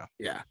forever now.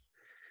 Yeah.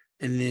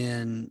 And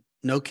then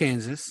no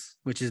Kansas,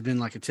 which has been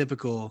like a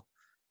typical,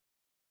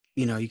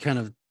 you kind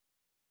of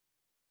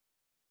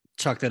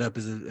chalk that up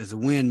as a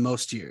win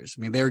most years.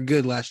 I mean, they were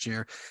good last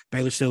year.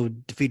 Baylor still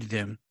defeated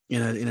them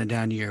in a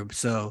down year.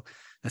 So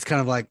that's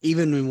kind of like,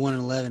 even in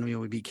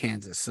 1-11, we beat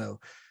Kansas. So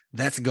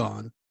that's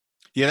gone.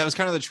 Yeah, that was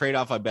kind of the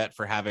trade-off, I bet,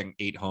 for having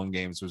 8 home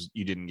games was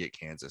you didn't get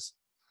Kansas.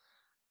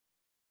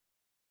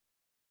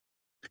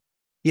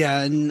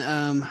 Yeah, and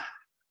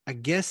I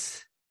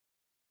guess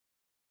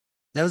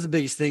that was the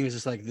biggest thing. Was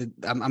just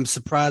I'm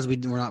surprised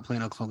we're not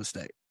playing Oklahoma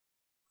State.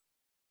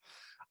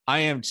 I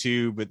am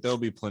too, but there'll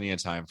be plenty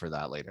of time for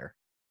that later.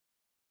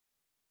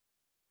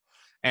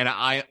 And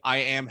I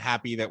am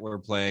happy that we're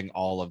playing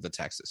all of the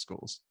Texas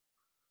schools.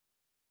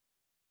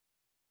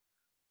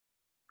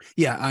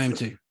 Yeah, I am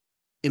too.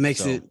 It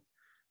makes it.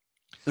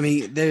 I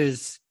mean,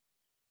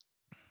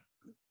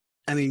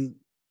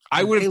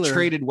 I would have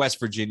traded West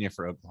Virginia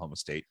for Oklahoma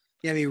State.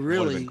 Yeah, I mean,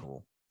 really,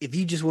 cool. If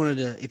you wanted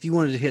to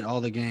hit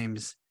all the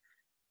games,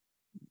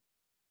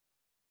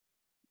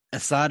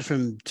 aside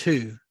from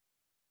 2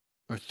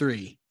 or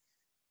 3,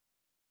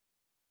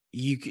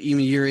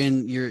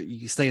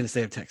 you stay in the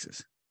state of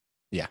Texas.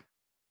 Yeah,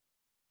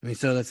 I mean,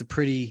 so that's a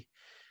pretty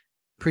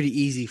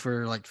easy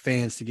for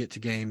fans to get to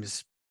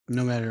games,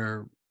 no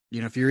matter.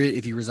 If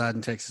you reside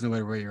in Texas, no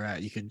matter where you're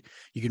at, you could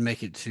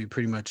make it to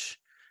pretty much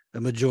a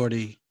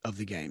majority of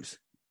the games.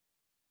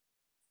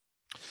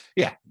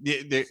 Yeah,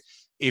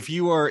 if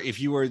you are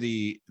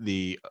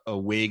the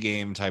away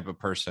game type of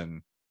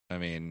person, I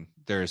mean,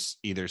 there's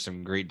either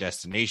some great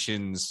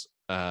destinations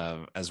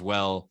as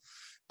well,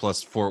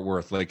 plus Fort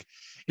Worth.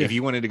 If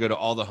you wanted to go to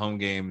all the home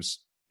games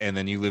and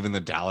then you live in the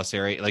Dallas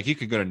area, you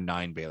could go to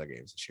 9 Baylor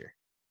games this year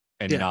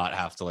and not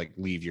have to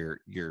leave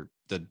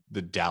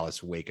the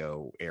Dallas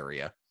Waco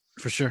area.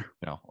 For sure.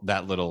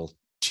 That little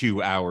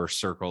 2-hour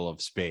circle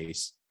of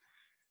space.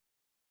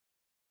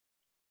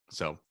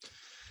 So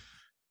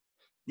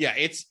yeah,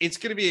 it's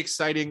going to be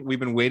exciting. We've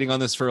been waiting on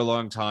this for a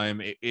long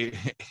time.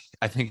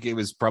 I think it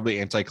was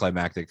probably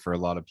anticlimactic for a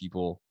lot of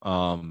people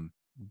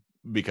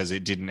because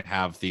it didn't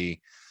have the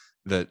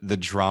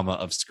drama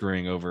of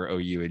screwing over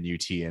OU and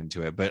UT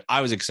into it. But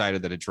I was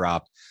excited that it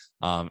dropped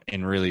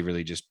and really,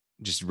 really just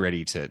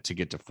ready to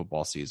get to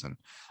football season.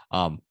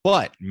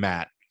 But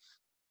Matt,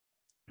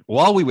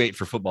 while we wait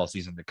for football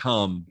season to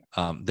come,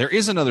 there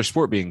is another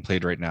sport being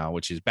played right now,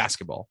 which is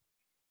basketball.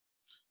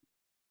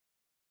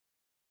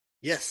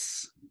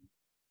 Yes.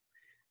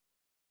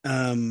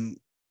 So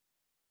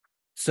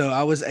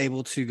I was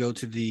able to go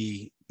to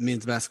the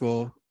men's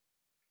basketball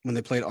when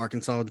they played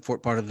Arkansas,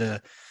 part of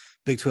the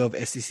Big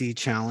 12 SEC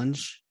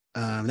Challenge.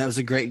 That was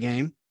a great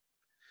game.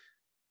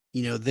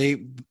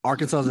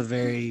 Arkansas is a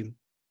very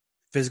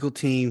physical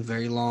team,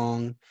 very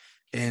long,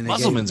 and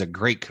Musselman's a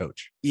great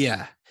coach.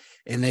 Yeah.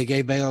 And they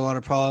gave Baylor a lot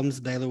of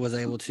problems. Baylor was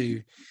able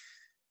to,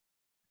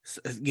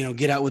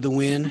 get out with the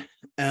win.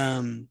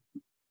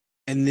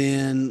 And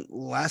then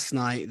last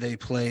night they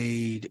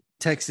played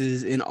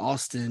Texas in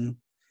Austin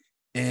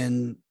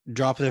and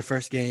dropped their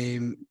first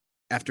game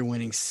after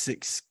winning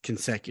 6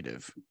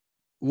 consecutive.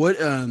 What,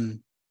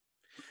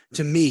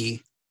 to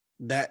me,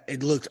 that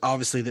it looked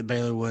obviously that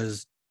Baylor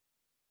was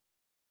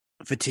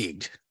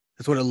fatigued.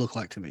 That's what it looked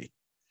like to me.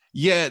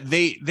 Yeah,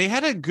 they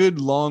had a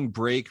good long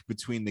break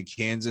between the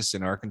Kansas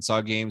and Arkansas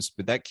games,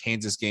 but that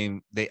Kansas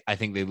game, I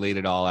think they laid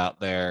it all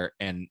out there,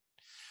 and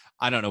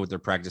I don't know what their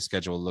practice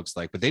schedule looks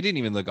like, but they didn't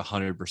even look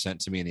 100%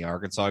 to me in the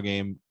Arkansas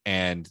game,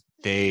 and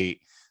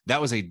that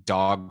was a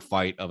dog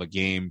fight of a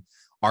game.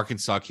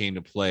 Arkansas came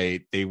to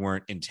play. They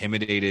weren't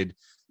intimidated.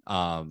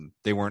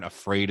 They weren't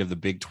afraid of the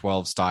Big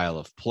 12 style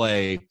of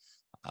play.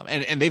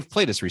 And they've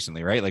played us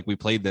recently, right? We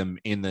played them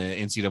in the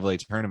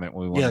NCAA tournament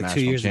when we won the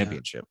national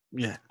championship.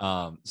 Ago.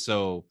 Yeah.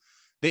 So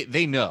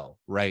they know,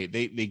 right?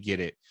 They get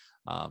it.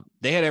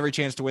 They had every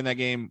chance to win that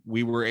game.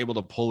 We were able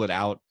to pull it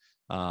out.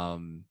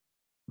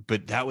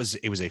 But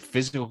it was a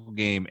physical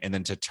game. And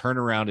then to turn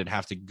around and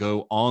have to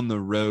go on the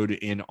road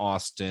in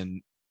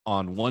Austin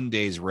on 1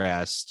 day's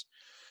rest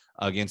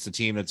against a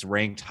team that's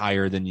ranked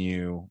higher than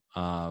you,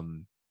 a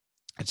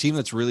team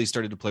that's really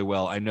started to play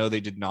well. I know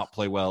they did not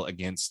play well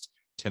against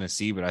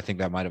Tennessee, but I think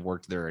that might have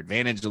worked to their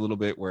advantage a little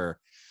bit, where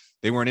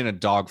they weren't in a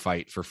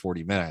dogfight for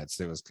 40 minutes.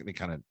 They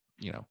kind of,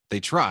 they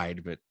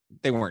tried, but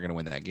they weren't going to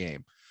win that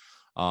game.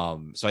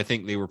 So I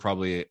think they were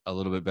probably a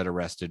little bit better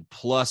rested.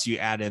 Plus, you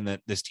add in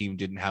that this team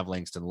didn't have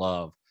Langston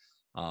Love.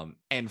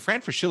 And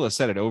Fran Fraschilla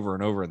said it over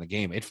and over in the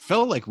game. It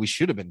felt like we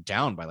should have been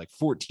down by like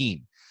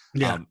 14.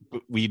 Yeah.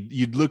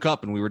 You'd look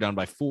up and we were down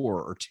by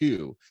 4 or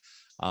 2.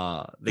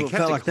 They kept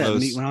felt like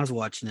close. that when I was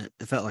watching it.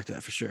 It felt like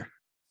that for sure.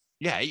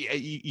 Yeah,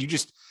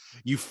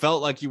 you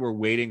felt like you were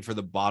waiting for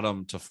the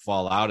bottom to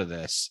fall out of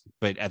this,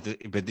 but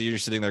you're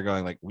sitting there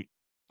going like,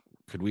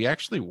 could we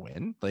actually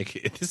win?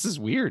 Like, this is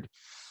weird.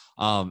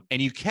 And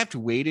you kept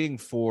waiting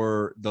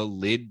for the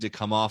lid to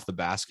come off the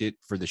basket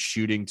for the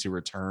shooting to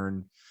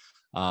return.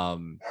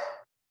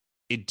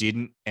 It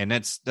didn't, and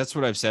that's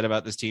what I've said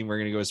about this team. We're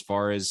going to go as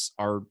far as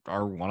our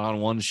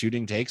one-on-one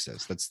shooting takes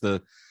us. It's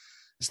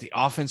the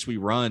offense we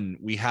run.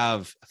 We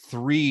have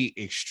 3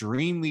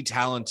 extremely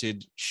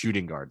talented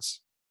shooting guards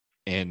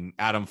in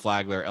Adam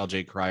Flagler,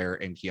 LJ Cryer,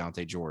 and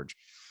Keontae George.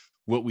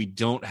 What we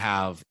don't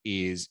have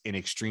is an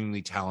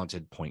extremely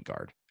talented point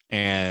guard.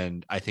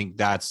 And I think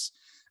that's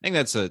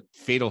a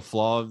fatal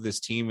flaw of this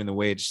team in the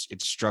way it's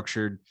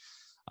structured.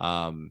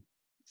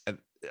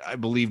 I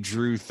believe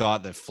Drew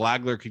thought that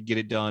Flagler could get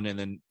it done. And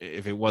then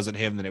if it wasn't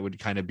him, then it would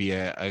kind of be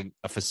a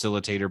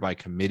facilitator by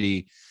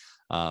committee.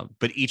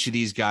 But each of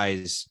these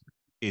guys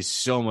is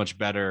so much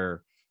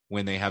better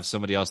when they have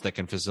somebody else that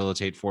can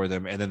facilitate for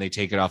them, and then they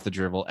take it off the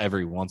dribble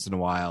every once in a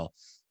while.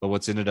 But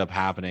what's ended up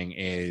happening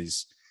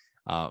is,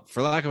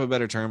 for lack of a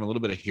better term, a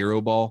little bit of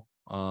hero ball,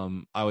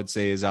 I would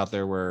say, is out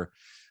there where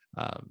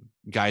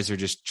guys are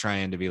just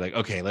trying to be like,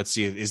 okay, let's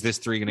see, is this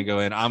 3 going to go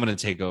in? I'm going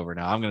to take over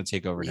now. I'm going to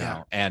take over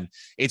now. And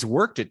it's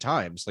worked at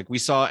times. Like we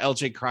saw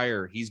LJ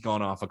Cryer, he's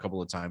gone off a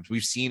couple of times.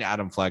 We've seen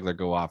Adam Flagler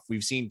go off.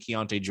 We've seen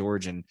Keontae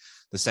George in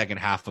the second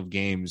half of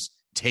games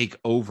take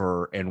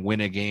over and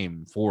win a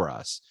game for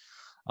us.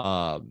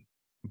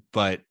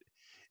 But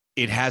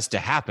it has to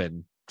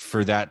happen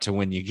for that to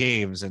win you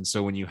games. And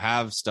so when you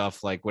have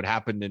stuff like what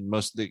happened in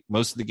most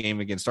of the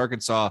game against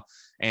Arkansas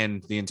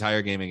and the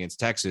entire game against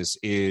Texas,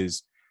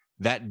 is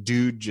that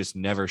dude just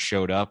never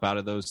showed up out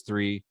of those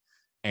 3.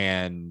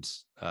 And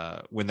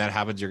when that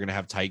happens, you're going to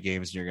have tight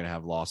games and you're going to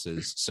have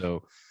losses.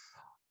 So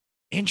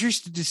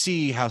interested to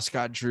see how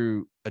Scott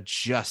Drew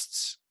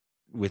adjusts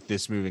with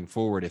this moving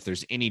forward, if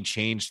there's any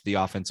change to the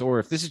offense or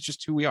if this is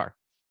just who we are.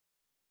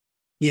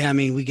 Yeah, I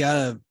mean, we got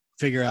to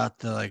figure out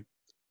the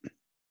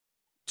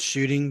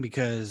shooting,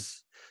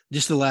 because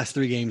just the last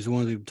 3 games, the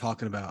ones we've been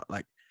talking about,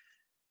 like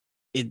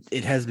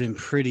it has been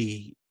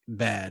pretty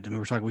bad. I mean,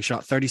 we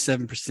shot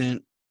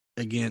 37%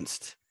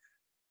 against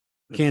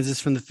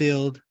Kansas from the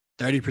field,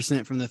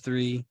 30% from the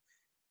 3,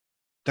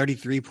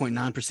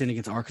 33.9%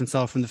 against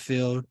Arkansas from the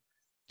field,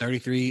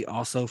 33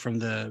 also from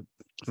the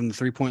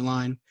 3-point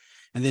line.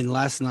 And then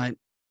last night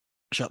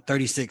shot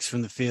 36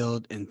 from the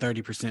field and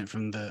 30%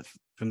 from the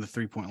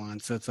 3-point line.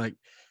 So it's like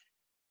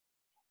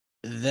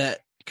that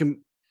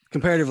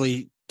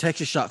comparatively,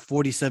 Texas shot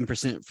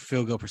 47%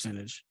 field goal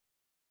percentage.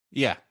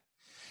 Yeah.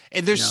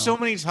 And there's so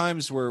many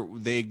times where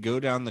they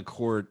go down the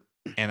court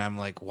and I'm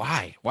like,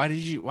 why'd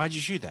you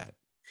shoot that?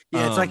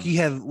 Yeah. It's like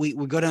we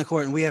go down the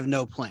court and we have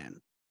no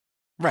plan.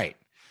 Right.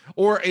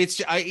 Or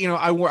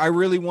I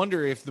really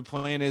wonder if the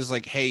plan is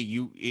like, hey,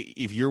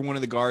 if you're one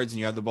of the guards and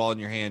you have the ball in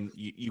your hand,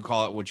 you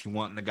call it what you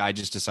want, and the guy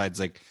just decides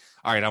like,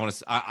 all right,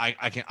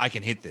 I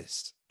can hit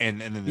this,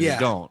 and then they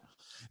don't.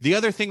 The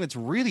other thing that's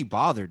really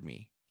bothered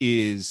me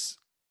is,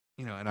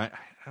 and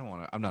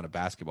I'm not a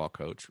basketball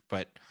coach,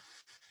 but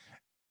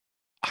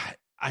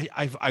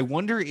I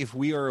wonder if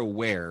we are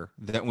aware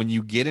that when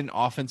you get an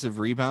offensive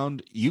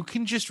rebound, you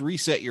can just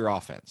reset your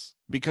offense,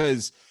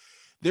 because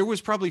there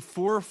was probably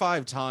 4 or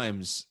 5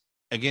 times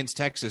against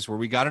Texas where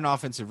we got an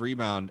offensive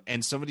rebound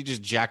and somebody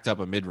just jacked up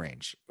a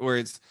mid-range,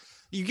 where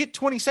you get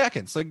 20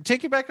 seconds, like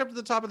take it back up to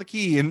the top of the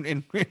key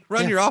and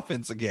run your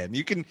offense again.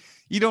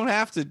 You don't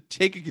have to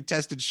take a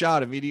contested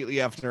shot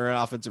immediately after an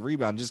offensive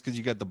rebound just because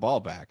you got the ball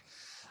back.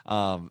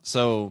 I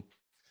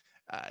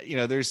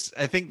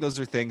think those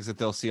are things that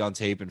they'll see on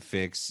tape and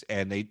fix.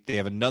 And they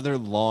have another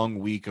long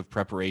week of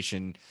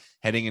preparation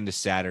heading into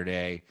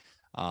Saturday.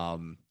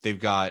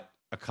 They've got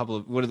a couple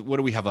of, what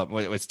do we have up?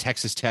 It's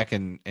Texas Tech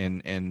and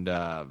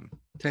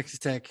Texas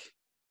Tech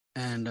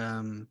and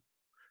I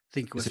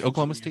think was it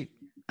Oklahoma State,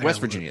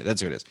 West Virginia. That's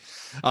who it is.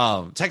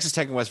 Texas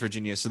Tech and West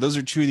Virginia. So those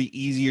are 2 of the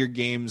easier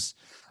games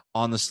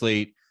on the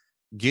slate.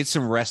 Get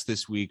some rest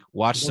this week.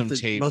 Watch some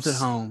tapes. Both at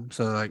home.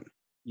 So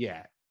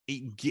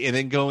and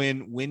then go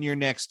in, win your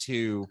next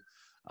 2,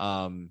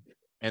 and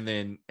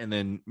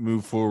then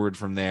move forward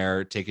from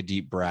there. Take a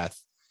deep breath.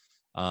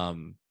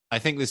 I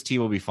think this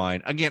team will be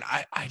fine. Again,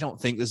 I don't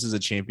think this is a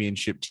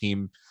championship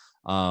team,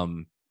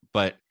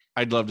 but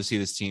I'd love to see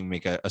this team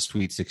make a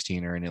Sweet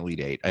 16 or an Elite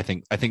 8. I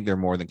think they're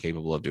more than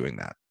capable of doing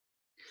that.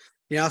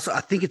 Yeah. Also,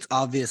 I think it's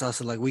obvious.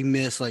 Also, we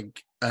miss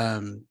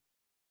Jonathan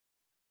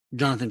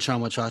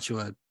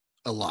Tchamwa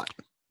a lot.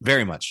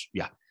 Very much,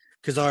 yeah.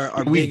 Because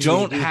our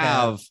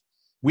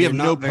we have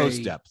no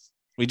post depth.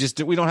 We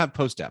don't have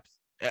post depth.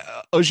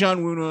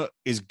 Ojan Wuna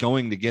is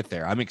going to get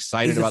there. I'm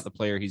excited about the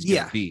player he's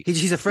going to be.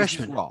 He's a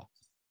freshman.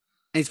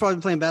 And he's probably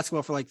been playing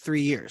basketball for like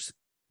 3 years.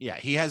 Yeah,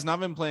 he has not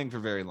been playing for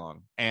very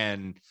long.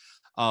 And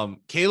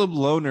Caleb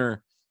Lohner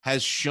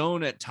has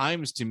shown at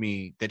times to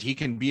me that he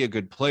can be a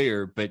good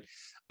player, but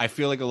I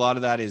feel like a lot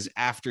of that is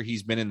after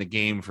he's been in the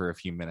game for a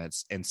few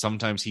minutes. And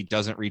sometimes he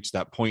doesn't reach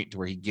that point to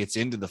where he gets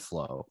into the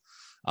flow.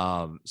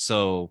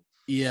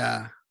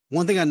 Yeah.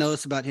 One thing I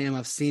noticed about him,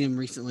 I've seen him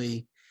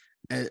recently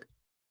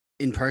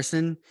in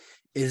person,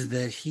 is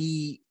that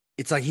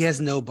it's like he has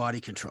no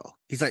body control.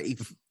 He's like,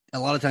 a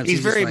lot of times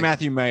he's very like,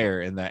 Matthew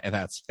Mayer in that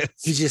sense.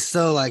 He's just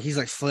so like, he's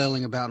like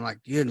flailing about and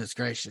like, goodness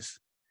gracious.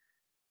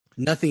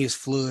 Nothing is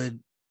fluid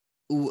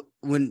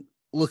when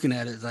looking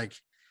at it. It's like,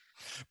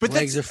 but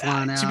legs are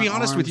flying out. To be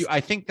honest with arms. you,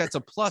 I think that's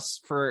a plus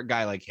for a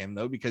guy like him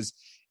though, because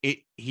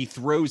he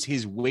throws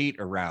his weight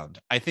around.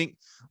 I think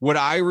what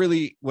I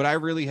really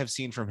have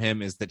seen from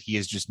him is that he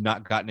has just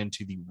not gotten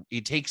into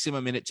it takes him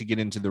a minute to get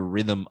into the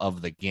rhythm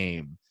of the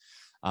game.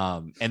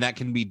 And that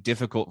can be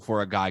difficult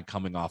for a guy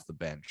coming off the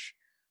bench.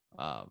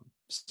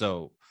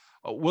 So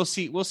we'll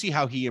see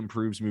how he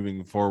improves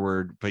moving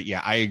forward. But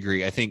yeah, I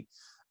agree. I think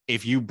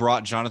if you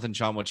brought Jonathan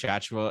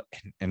Tchamwa-Tchatchoua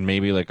and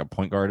maybe like a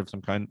point guard of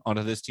some kind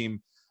onto this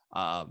team,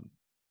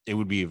 it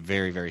would be a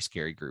very, very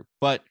scary group.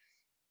 But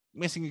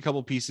missing a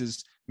couple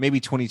pieces, maybe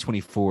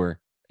 2024,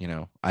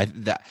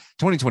 that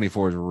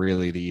 2024 is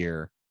really the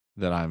year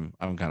that I'm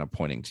kind of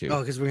pointing to.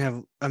 Oh, because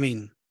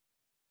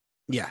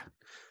yeah.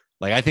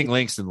 Like I think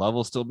Langston Love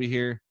will still be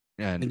here,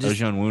 and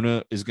Ojan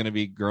Wuna is going to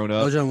be grown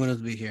up. Ojan Wuna will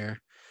be here.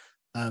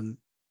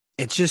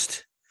 It's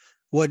just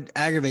what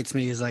aggravates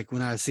me is like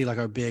when I see like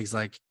our bigs,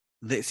 like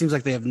it seems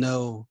like they have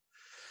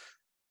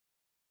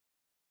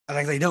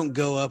they don't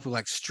go up with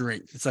like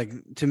strength. It's like,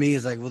 to me,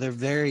 it's like, well, they're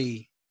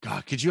very.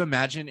 God, could you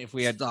imagine if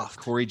we had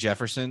Corey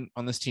Jefferson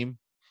on this team?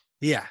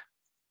 Yeah.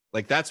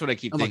 Like, that's what I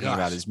keep thinking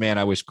about is, man,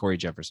 I wish Corey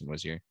Jefferson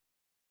was here.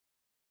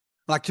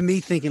 Like, to me,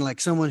 thinking like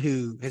someone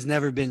who has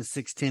never been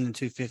 6'10" and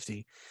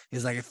 250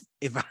 is like,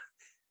 if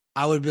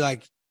I would be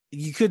like,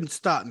 you couldn't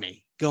stop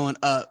me going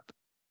up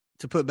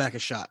to put back a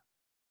shot.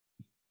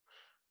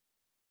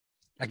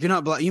 Like,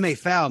 you may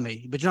foul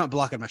me, but you're not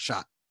blocking my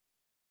shot.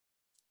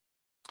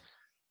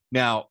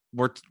 Now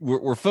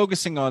we're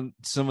focusing on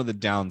some of the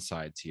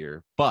downsides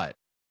here, but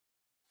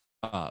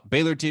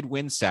Baylor did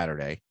win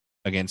Saturday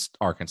against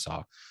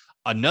Arkansas.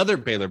 Another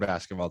Baylor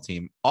basketball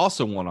team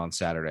also won on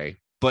Saturday,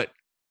 but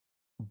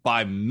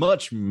by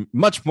much,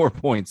 much more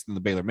points than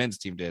the Baylor men's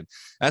team did.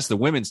 That's the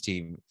women's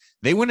team.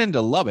 They went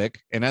into Lubbock,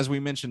 and as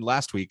we mentioned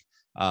last week,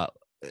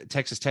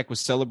 Texas Tech was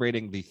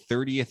celebrating the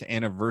 30th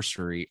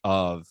anniversary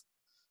of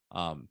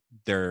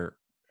their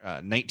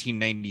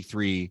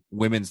 1993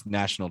 women's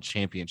national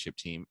championship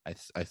team.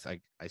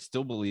 I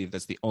still believe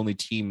that's the only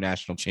team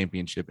national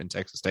championship in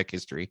Texas Tech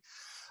history.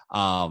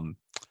 So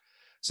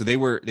they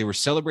were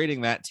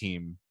celebrating that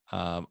team,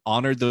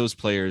 honored those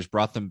players,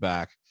 brought them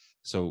back.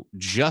 So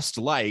just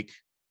like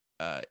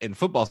in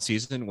football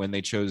season, when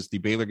they chose the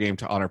Baylor game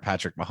to honor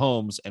Patrick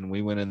Mahomes, and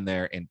we went in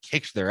there and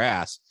kicked their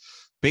ass,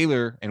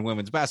 Baylor and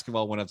women's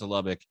basketball went up to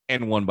Lubbock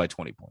and won by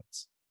 20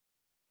 points.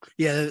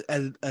 Yeah,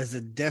 as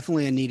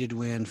definitely a needed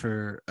win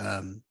for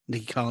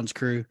Nikki Collins'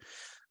 crew.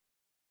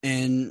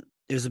 And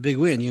it was a big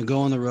win. You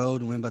go on the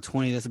road and win by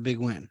 20, that's a big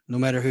win, no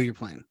matter who you're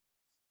playing.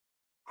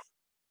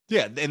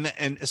 Yeah,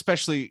 and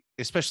especially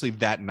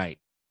that night.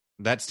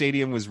 That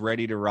stadium was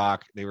ready to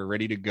rock. They were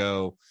ready to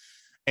go.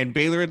 And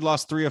Baylor had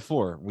lost 3 of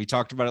 4. We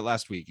talked about it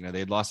last week. They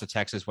had lost to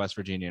Texas, West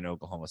Virginia, and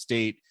Oklahoma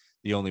State.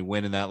 The only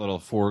win in that little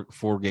four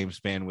game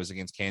span was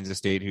against Kansas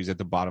State, who's at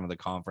the bottom of the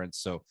conference.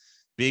 So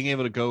being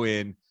able to go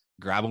in,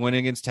 grab a win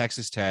against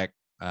Texas Tech,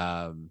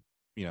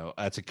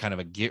 that's a kind of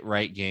a get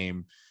right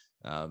game.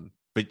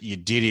 But you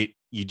did it.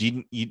 You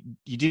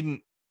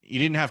didn't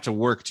have to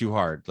work too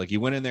hard. Like, you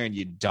went in there and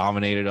you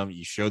dominated them.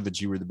 You showed that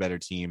you were the better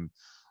team.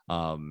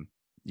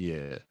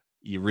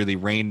 You really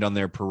rained on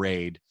their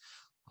parade.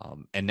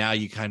 And now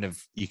you kind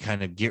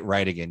of get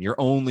right again. You're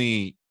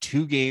only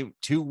 2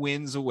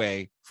 wins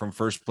away from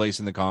first place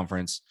in the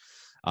conference.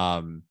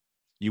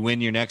 You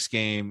win your next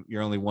game,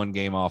 you're only 1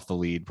 game off the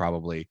lead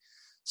probably.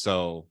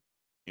 So,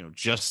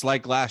 just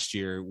like last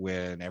year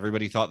when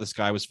everybody thought the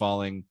sky was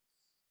falling,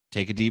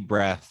 take a deep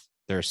breath.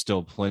 There's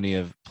still plenty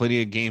of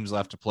games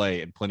left to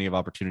play and plenty of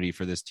opportunity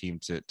for this team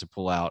to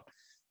pull out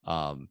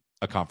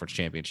a conference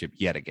championship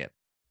yet again.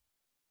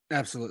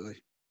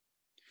 Absolutely.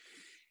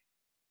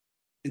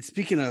 And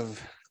speaking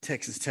of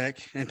Texas Tech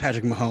and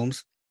Patrick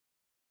Mahomes,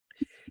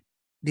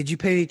 did you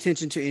pay any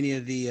attention to any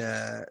of the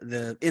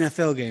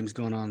NFL games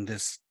going on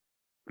this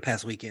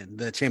past weekend,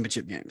 the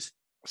championship games?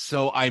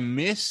 So I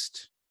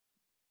missed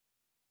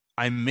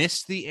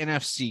the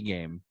NFC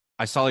game.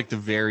 I saw like the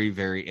very,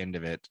 very end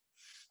of it.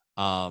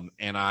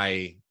 And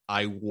I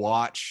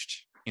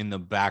watched in the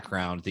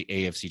background the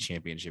AFC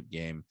championship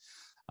game.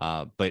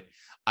 But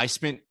I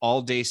spent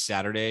all day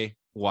Saturday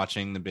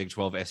watching the Big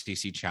 12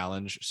 SEC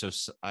challenge. So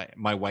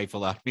my wife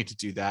allowed me to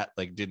do that,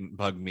 like didn't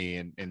bug me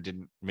and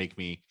didn't make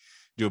me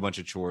do a bunch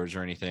of chores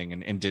or anything.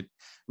 And did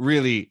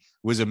really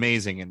was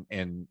amazing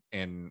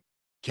and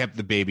kept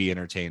the baby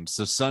entertained.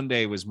 So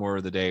Sunday was more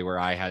of the day where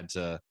I had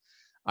to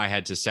I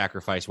had to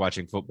sacrifice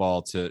watching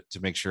football to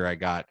make sure I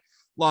got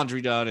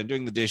laundry done and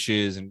doing the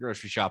dishes and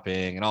grocery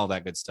shopping and all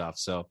that good stuff.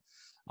 So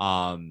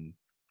I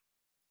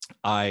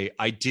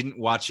didn't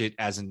watch it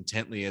as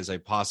intently as I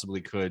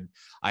possibly could.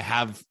 I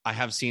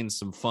have seen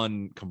some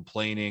fun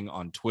complaining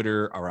on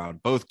Twitter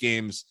around both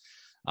games.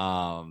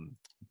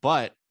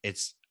 But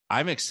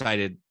I'm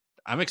excited.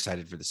 I'm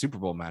excited for the Super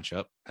Bowl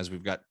matchup as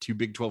we've got two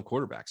Big 12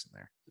 quarterbacks in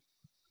there.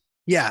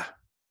 Yeah.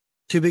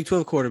 Two Big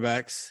 12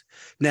 quarterbacks.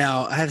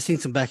 Now, I have seen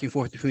some back and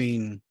forth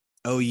between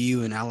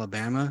OU and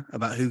Alabama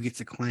about who gets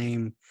to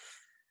claim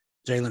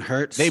Jalen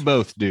Hurts. They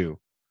both do.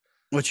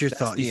 What's your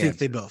thought? You think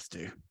they both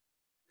do?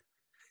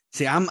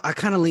 See, I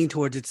kind of lean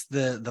towards it's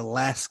the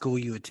last school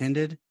you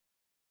attended.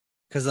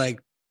 Because like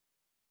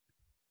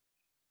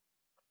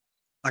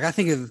I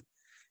think of,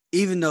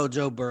 even though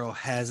Joe Burrow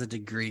has a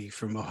degree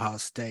from Ohio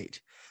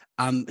State,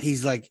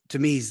 he's like, to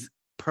me, he's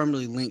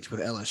permanently linked with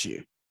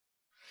LSU.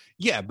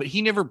 Yeah, but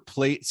he never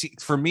played. See,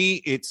 for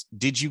me, it's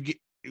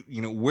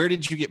where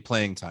did you get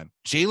playing time?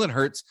 Jalen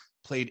Hurts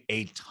played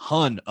a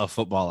ton of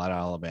football at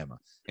Alabama,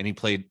 and he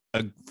played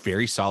a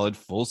very solid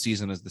full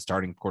season as the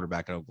starting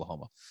quarterback at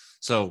Oklahoma.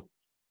 So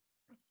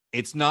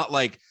it's not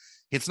like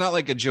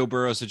a Joe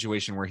Burrow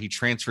situation where he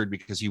transferred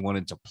because he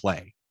wanted to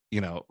play.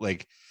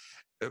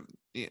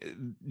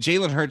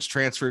 Jalen Hurts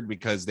transferred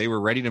because they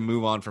were ready to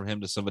move on from him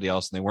to somebody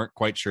else, and they weren't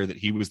quite sure that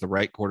he was the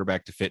right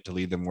quarterback to fit to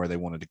lead them where they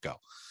wanted to go.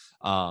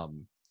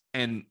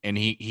 And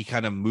he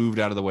kind of moved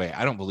out of the way.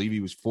 I don't believe he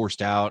was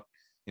forced out.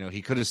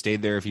 He could have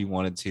stayed there if he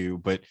wanted to,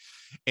 but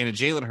in a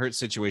Jalen Hurts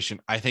situation,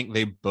 I think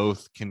they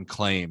both can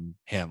claim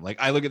him. Like,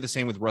 I look at the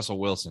same with Russell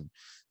Wilson.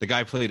 The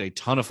guy played a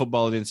ton of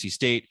football at NC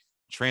State,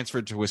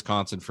 transferred to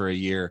Wisconsin for a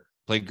year,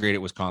 played great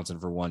at Wisconsin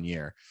for 1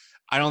 year.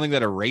 I don't think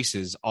that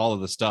erases all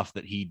of the stuff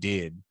that he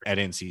did at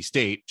NC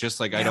State. Just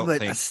like, I don't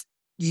think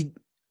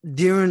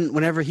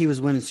whenever he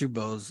was winning Super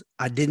Bowls,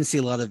 I didn't see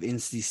a lot of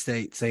NC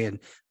State saying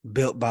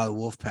built by the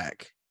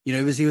Wolfpack. He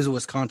was a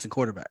Wisconsin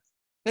quarterback.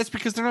 That's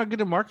because they're not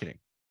good at marketing.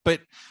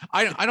 But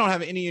I don't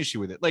have any issue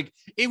with it. Like,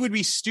 it would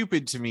be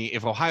stupid to me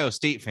if Ohio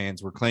State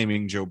fans were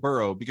claiming Joe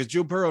Burrow, because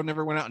Joe Burrow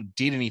never went out and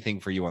did anything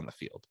for you on the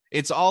field.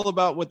 It's all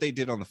about what they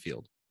did on the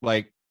field.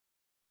 Like,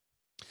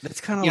 that's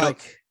kind of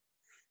like,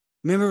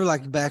 remember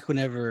like back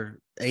whenever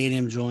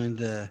A&M joined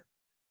the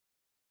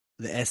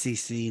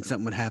SEC and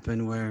something would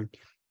happen where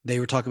they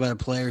were talking about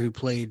a player who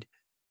played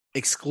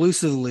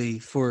exclusively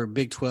for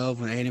Big 12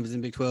 when A&M was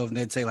in Big 12, and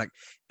they'd say like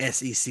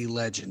SEC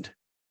legend.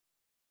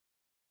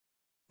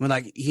 When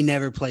like he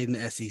never played in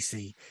the SEC.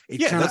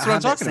 That's what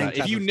I'm talking about.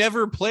 If you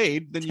never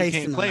played, then you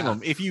can't claim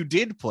him. If you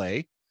did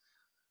play,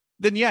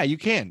 then yeah, you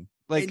can.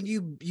 Like, and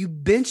you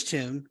benched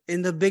him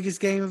in the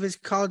biggest game of his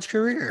college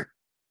career.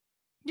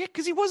 Yeah,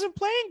 because he wasn't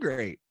playing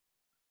great.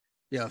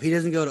 Yeah, if he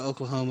doesn't go to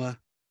Oklahoma,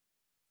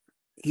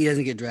 he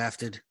doesn't get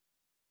drafted.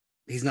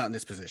 He's not in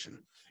this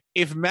position.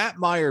 If Matt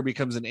Meyer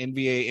becomes an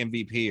NBA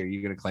MVP, are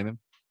you going to claim him?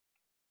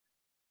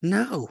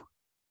 No.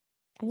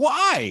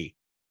 Why?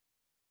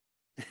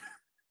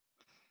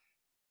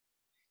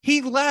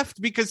 He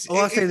left because,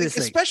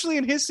 especially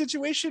in his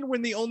situation,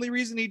 when the only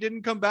reason he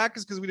didn't come back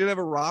is because we didn't have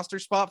a roster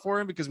spot for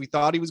him because we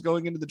thought he was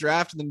going into the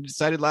draft and then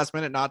decided last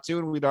minute not to,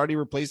 and we'd already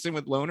replaced him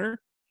with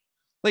Loner.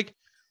 Like,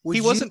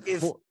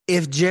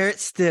 if Jarrett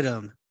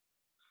Stidham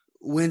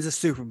wins a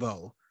Super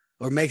Bowl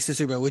or makes the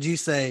Super Bowl, would you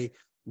say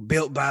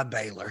built by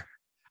Baylor?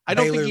 I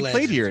don't think he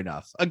played here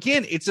enough.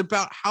 Again, it's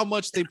about how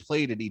much they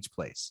played at each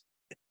place.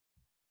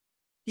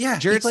 Yeah,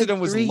 Jarrett Stidham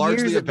was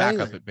largely a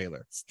backup at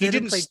Baylor. He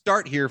didn't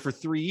start here for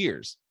 3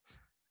 years.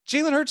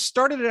 Jalen Hurts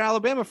started at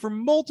Alabama for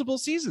multiple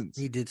seasons.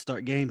 He did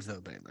start games, though,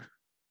 Baylor.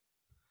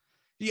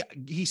 Yeah,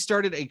 he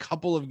started a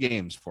couple of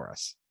games for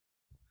us.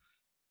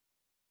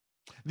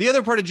 The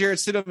other part of Jarrett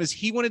Stidham is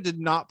he wanted to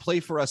not play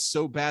for us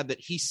so bad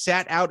that he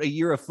sat out a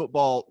year of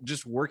football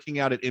just working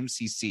out at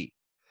MCC.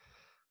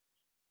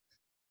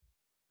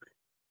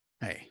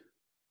 Hey.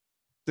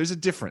 There's a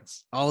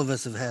difference. All of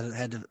us have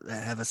had to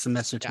have a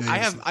semester.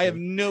 I have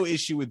no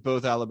issue with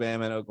both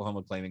Alabama and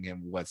Oklahoma claiming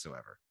him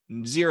whatsoever.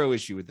 Zero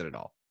issue with it at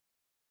all.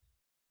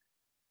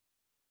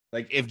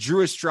 Like, if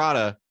Drew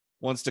Estrada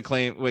wants to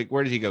claim, wait,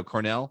 where did he go?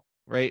 Cornell,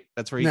 right?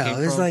 That's where he came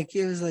from.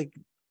 It was like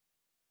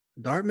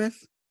Dartmouth.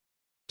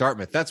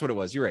 Dartmouth. That's what it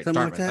was. You're right.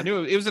 Something Dartmouth. like I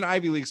knew it was an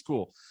Ivy League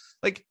school.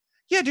 Like,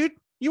 yeah, dude,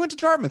 you went to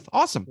Dartmouth.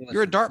 Awesome.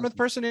 You're a Dartmouth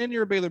person and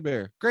you're a Baylor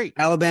Bear. Great.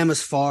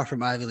 Alabama's far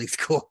from Ivy League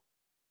school.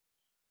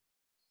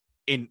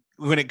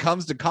 When it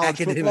comes to college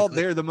football,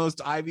 they're the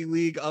most Ivy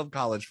League of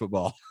college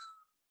football.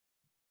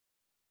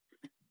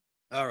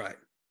 All right.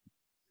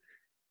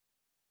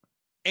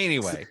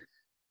 Anyway,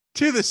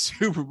 to the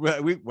Super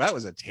Bowl. That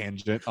was a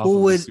tangent. Do you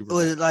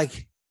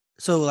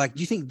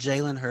think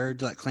Jalen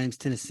Hurd claims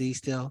Tennessee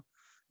still,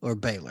 or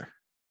Baylor?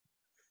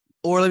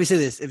 Or let me say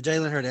this: if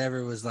Jalen Hurd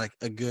ever was like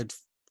a good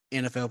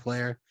NFL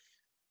player,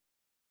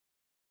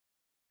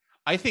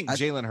 I think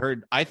Jalen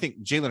Hurd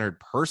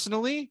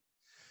personally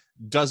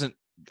doesn't.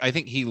 I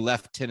think he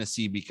left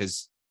Tennessee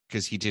because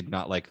he did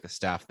not like the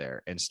staff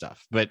there and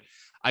stuff. But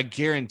I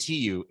guarantee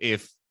you,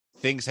 if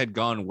things had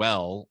gone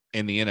well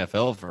in the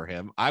NFL for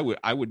him, I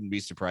wouldn't be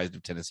surprised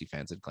if Tennessee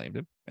fans had claimed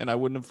him, and I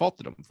wouldn't have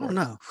faulted him for it.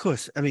 No, of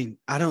course. I mean,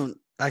 I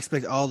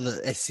expect all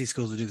the SEC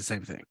schools to do the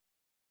same thing.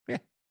 Yeah.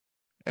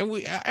 And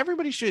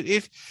everybody should,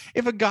 if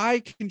a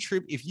guy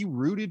if you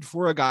rooted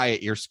for a guy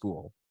at your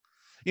school,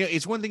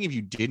 it's one thing if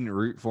you didn't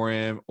root for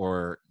him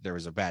or there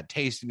was a bad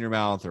taste in your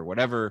mouth or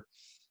whatever,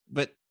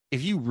 but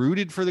if you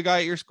rooted for the guy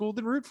at your school,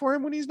 then root for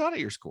him when he's not at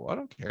your school. I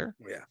don't care.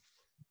 Yeah.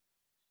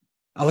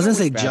 I was going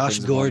to say Josh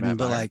Gordon,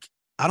 but like,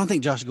 I don't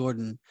think Josh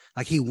Gordon,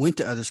 like he went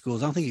to other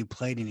schools. I don't think he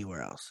played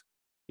anywhere else.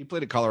 He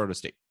played at Colorado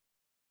State.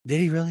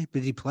 Did he really?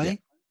 Did he play? Yeah,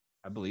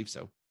 I believe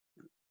so.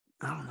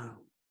 I don't know.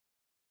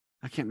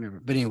 I can't remember.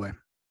 But anyway,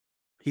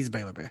 he's a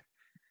Baylor Bear.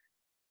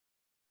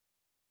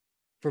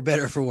 For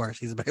better or for worse,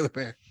 he's a Baylor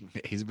Bear.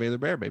 He's a Baylor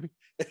Bear, baby.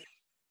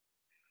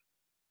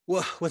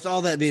 Well, with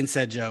all that being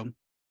said, Joe,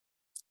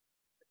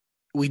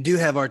 we do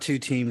have our two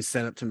teams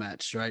set up to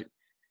match, right?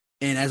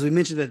 And as we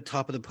mentioned at the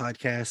top of the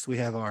podcast,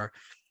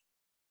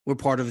 we're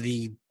part of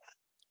the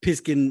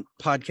Piskin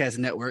Podcast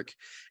Network.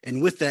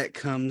 And with that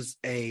comes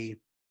a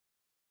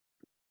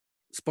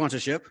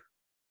sponsorship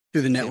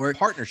through the network.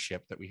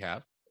 Partnership that we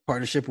have.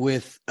 Partnership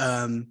with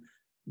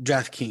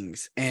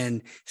DraftKings.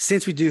 And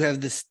since we do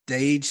have the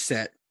stage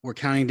set, we're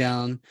counting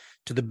down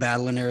to the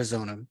battle in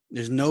Arizona.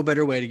 There's no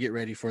better way to get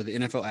ready for the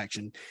NFL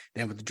action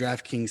than with the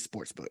DraftKings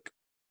Sportsbook,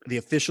 the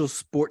official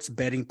sports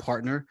betting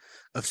partner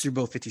of Super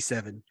Bowl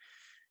 57.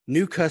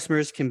 New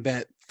customers can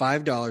bet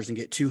 $5 and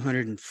get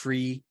 200 in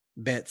free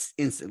bets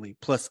instantly.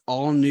 Plus,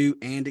 all new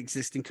and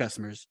existing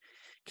customers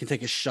can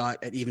take a shot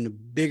at even a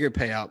bigger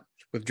payout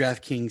with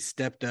DraftKings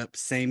stepped up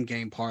same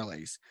game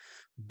parlays.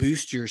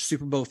 Boost your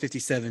Super Bowl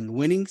 57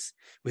 winnings.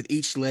 With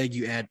each leg,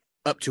 you add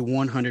up to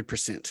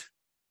 100%.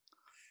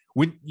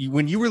 When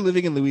you were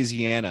living in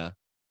Louisiana,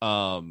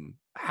 how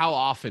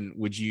often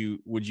would you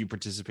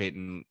participate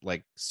in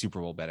like Super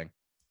Bowl betting?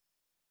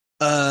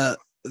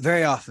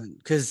 Very often,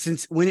 because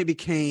since when it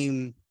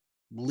became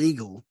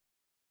legal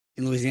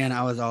in Louisiana,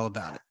 I was all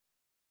about it.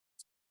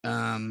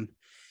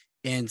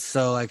 And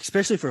so like,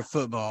 especially for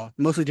football,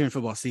 mostly during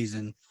football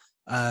season,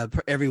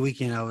 every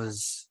weekend I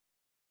was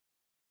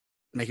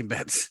making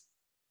bets.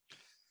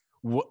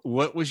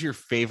 What was your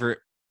favorite?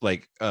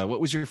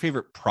 What was your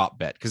favorite prop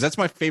bet? Because that's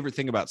my favorite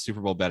thing about Super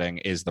Bowl betting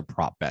is the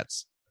prop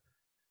bets.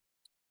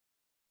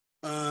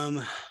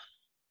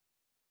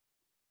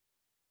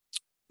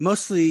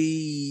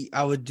 Mostly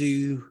I would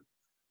do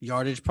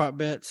yardage prop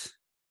bets.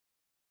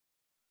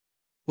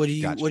 What's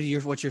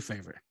your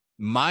favorite?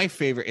 My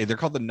favorite, they're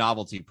called the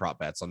novelty prop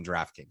bets on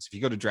DraftKings. If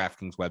you go to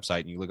DraftKings website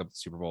and you look up the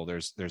Super Bowl,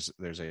 there's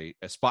a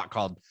spot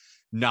called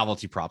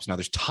novelty props. Now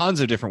there's tons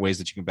of different ways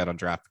that you can bet on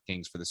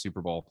DraftKings for the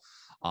Super Bowl.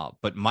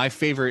 But my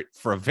favorite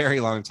for a very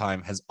long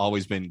time has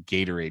always been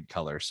Gatorade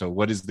color. So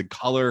what is the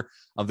color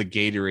of the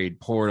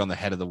Gatorade poured on the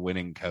head of the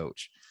winning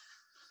coach?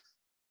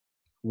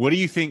 What do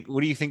you think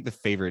the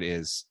favorite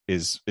is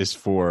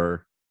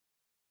for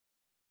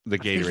the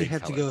Gatorade? I think you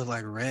have color? To go with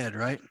like red,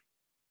 right?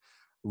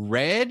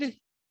 Red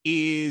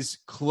is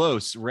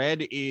close.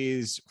 Red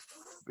is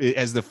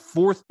as the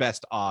fourth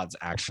best odds,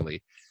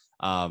 actually.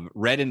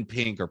 Red and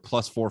pink are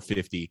plus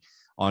 450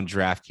 on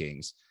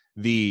DraftKings.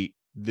 The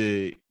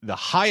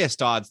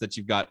highest odds that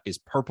you've got is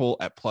purple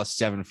at plus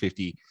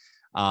 750.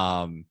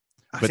 I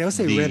would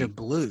say red or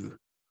blue.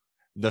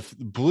 The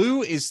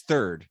blue is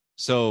third.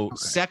 So okay.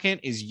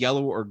 Second is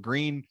yellow or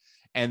green.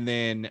 And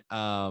then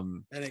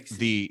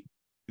the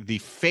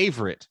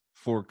favorite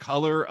for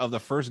color of the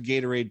first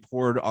Gatorade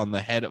poured on the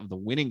head of the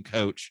winning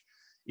coach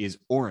is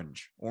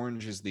orange.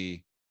 Orange is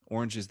the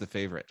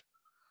favorite.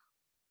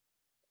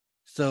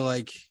 So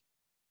like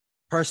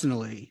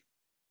personally,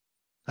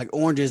 like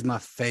orange is my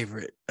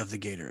favorite of the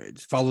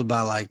Gatorades, followed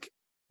by like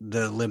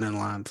the lemon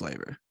lime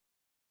flavor.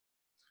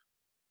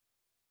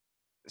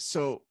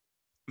 So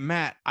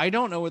Matt, I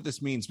don't know what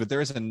this means, but there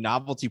is a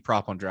novelty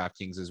prop on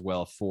DraftKings as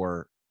well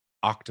for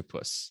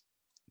octopus.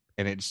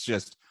 And it's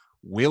just,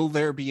 will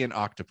there be an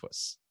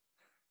octopus?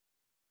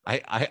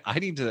 I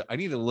need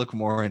to look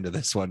more into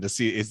this one to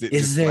see is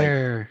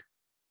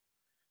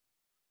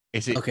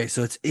it okay,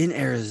 so it's in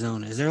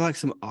Arizona. Is there like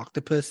some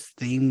octopus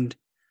themed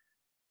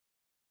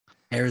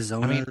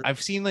Arizona? I mean,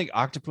 I've seen like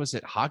octopus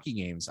at hockey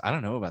games. I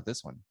don't know about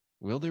this one.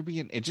 Will there be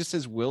it just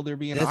says will there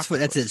be an octopus?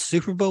 That's it.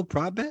 Super Bowl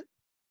prop bet?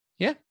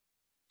 Yeah.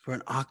 For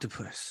an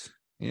octopus.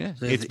 Yeah.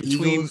 So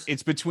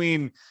it's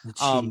between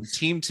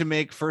team to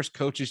make first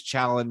coaches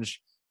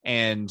challenge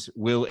and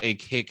will a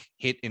kick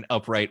hit an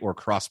upright or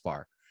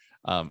crossbar.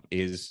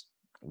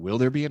 Will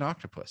there be an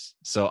octopus?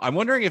 So I'm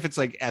wondering if it's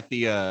like at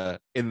the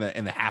in the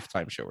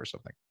halftime show or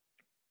something.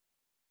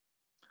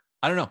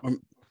 I don't know. Or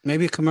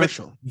maybe a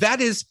commercial. But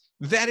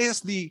that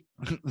is the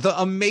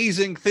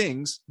amazing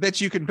things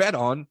that you can bet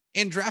on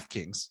in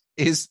DraftKings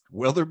is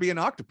will there be an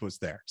octopus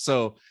there?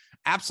 So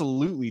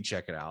absolutely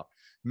check it out.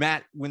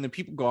 Matt, when the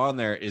people go on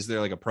there, is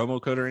there like a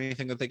promo code or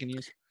anything that they can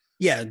use?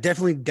 Yeah,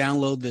 definitely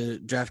download the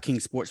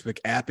DraftKings Sportsbook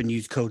app and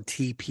use code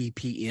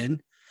TPPN.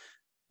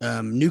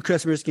 New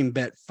customers can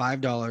bet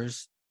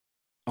 $5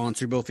 on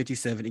Super Bowl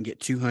 57 and get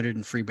 200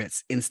 in free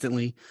bets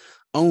instantly.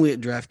 Only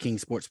at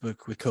DraftKings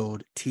Sportsbook with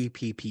code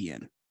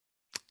TPPN.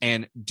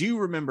 And do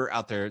remember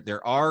out there,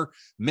 there are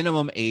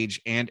minimum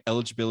age and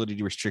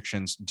eligibility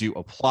restrictions do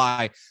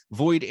apply.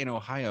 Void in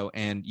Ohio,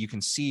 and you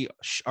can see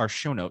our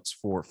show notes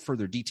for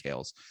further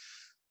details.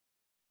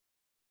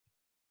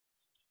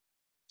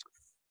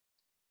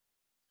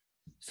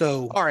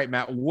 So, all right,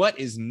 Matt, what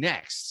is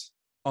next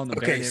on the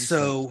okay?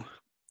 So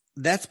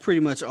that's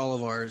pretty much all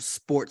of our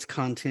sports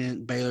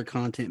content, Baylor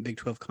content, Big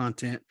 12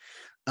 content.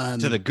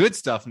 To the good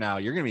stuff now.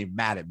 You're going to be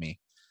mad at me.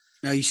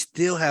 No, you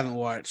still haven't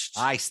watched.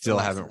 I still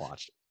haven't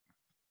watched it.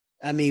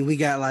 I mean, we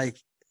got like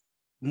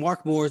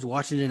Mark Moore's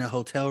watching it in a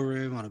hotel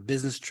room on a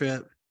business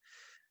trip.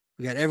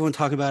 We got everyone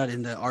talking about it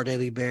in the Our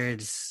Daily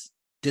Bears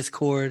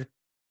Discord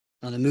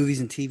on the movies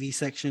and TV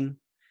section.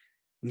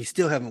 And you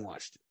still haven't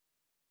watched it.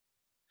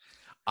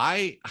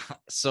 I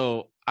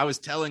was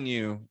telling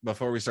you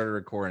before we started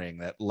recording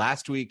that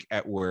last week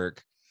at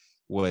work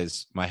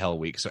was my hell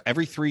week. So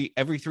every three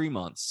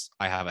months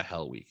I have a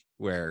hell week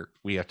where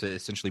we have to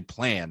essentially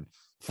plan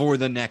for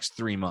the next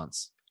 3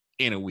 months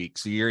in a week.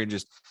 So you're in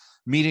just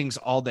meetings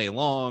all day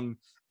long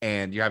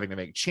and you're having to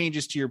make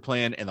changes to your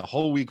plan. And the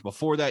whole week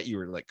before that, you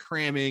were like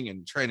cramming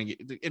and trying to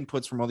get the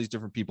inputs from all these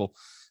different people.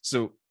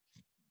 So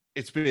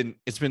it's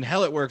been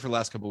hell at work for the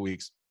last couple of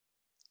weeks.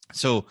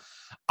 So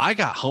I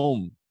got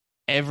home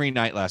every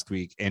night last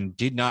week and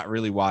did not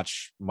really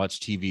watch much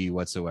TV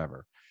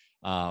whatsoever.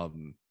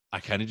 I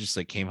kind of just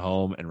like came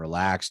home and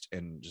relaxed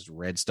and just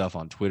read stuff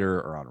on Twitter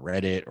or on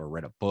Reddit or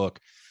read a book.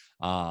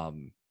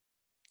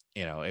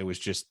 It was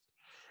just,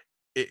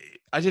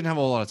 I didn't have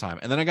a lot of time.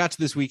 And then I got to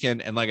this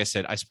weekend. And like I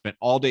said, I spent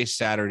all day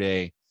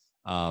Saturday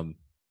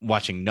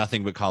watching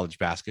nothing but college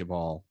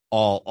basketball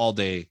all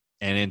day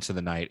and into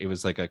the night. It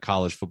was like a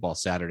college football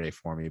Saturday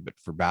for me, but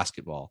for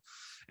basketball.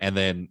 And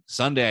then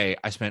Sunday,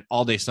 I spent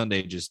all day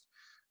Sunday just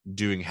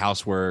doing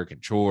housework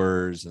and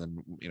chores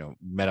and,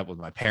 met up with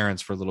my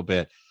parents for a little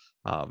bit.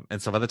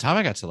 And so by the time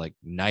I got to like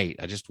night,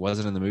 I just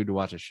wasn't in the mood to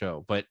watch a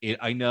show, but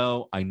I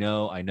know.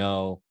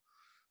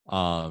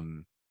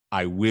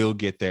 I will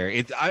get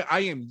there. I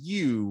am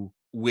you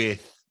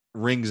with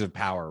Rings of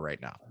Power right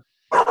now.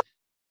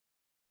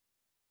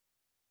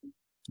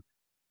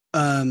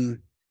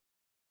 And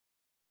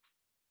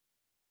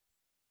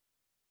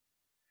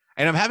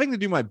I'm having to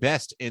do my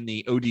best in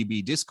the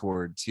ODB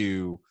Discord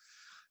to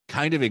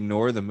kind of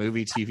ignore the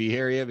movie TV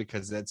area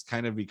because that's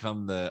kind of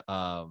become the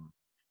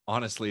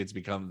honestly, it's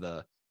become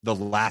the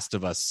Last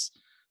of Us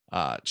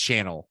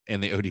channel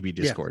in the ODB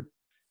Discord. Yeah.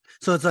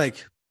 So it's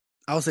like,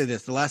 I'll say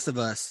this, The Last of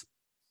Us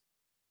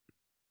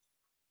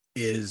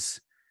is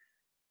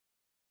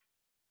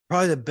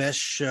probably the best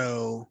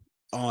show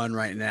on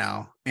right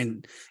now.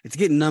 And it's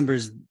getting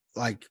numbers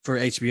like for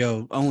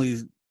HBO,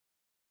 only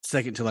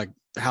second to like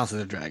House of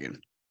the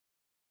Dragon.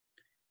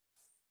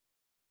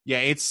 Yeah,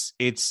 it's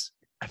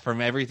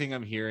from everything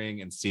I'm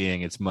hearing and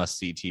seeing, it's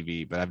must-see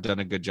TV, but I've done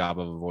a good job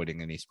of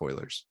avoiding any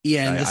spoilers.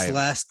 Yeah, and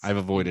I've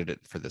avoided it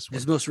for this one.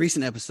 This most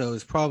recent episode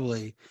is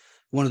probably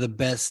one of the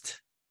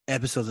best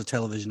episodes of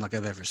television like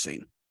I've ever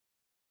seen.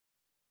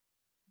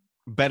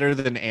 Better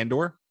than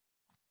Andor?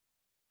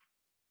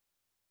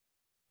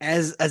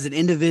 As an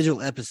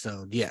individual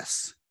episode,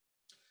 yes.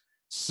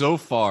 So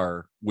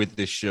far with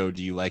this show,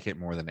 do you like it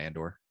more than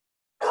Andor?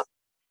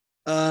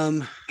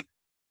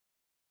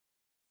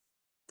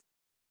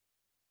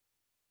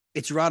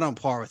 It's right on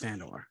par with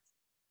Andor.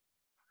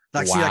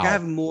 Like, wow. See, like I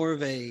have more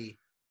of a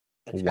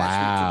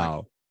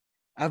wow.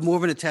 I have more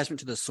of an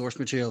attachment to the source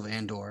material of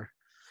Andor,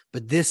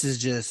 but this is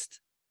just.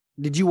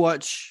 Did you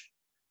watch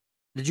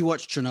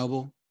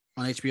Chernobyl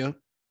on HBO?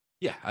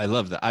 Yeah, I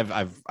love that.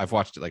 I've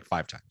watched it like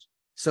 5 times.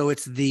 So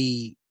it's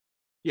it's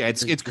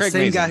Craig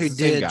same Mazin. guy who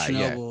did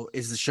Chernobyl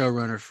is the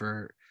showrunner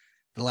for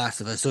The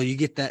Last of Us. So you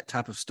get that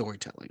type of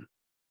storytelling.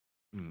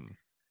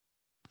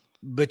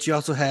 But you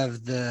also have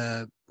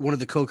one of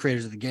the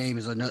co-creators of the game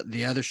is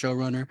the other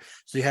showrunner.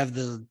 So you have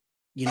the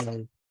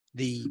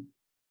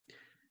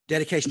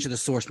dedication to the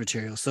source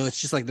material. So it's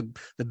just like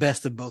the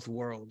best of both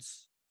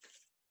worlds.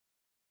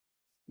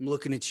 I'm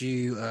looking at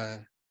you,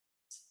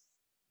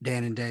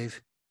 Dan and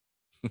Dave.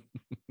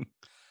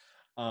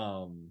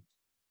 One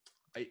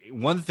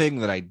thing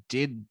that I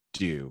did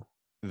do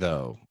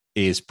though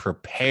is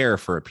prepare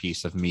for a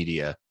piece of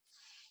media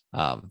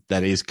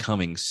that is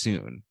coming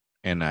soon.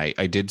 And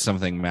I did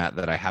something, Matt,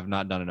 that I have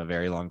not done in a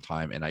very long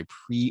time, and I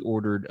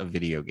pre-ordered a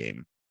video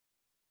game.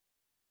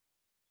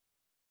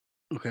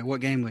 Okay,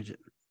 what game was it?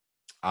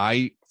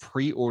 I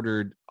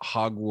pre-ordered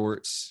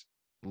Hogwarts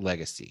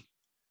Legacy.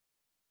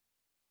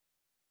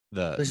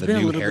 There's been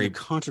a little bit of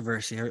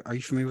controversy. Are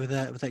you familiar with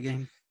that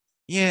game?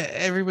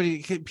 Yeah,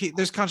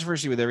 there's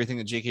controversy with everything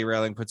that J.K.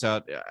 Rowling puts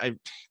out.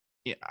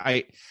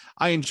 I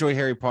enjoy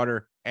Harry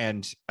Potter,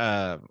 and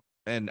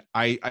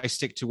I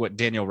stick to what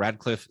Daniel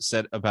Radcliffe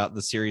said about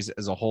the series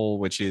as a whole,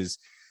 which is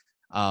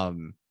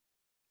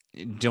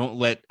don't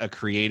let a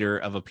creator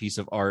of a piece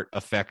of art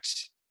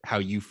affect how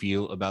you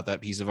feel about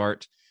that piece of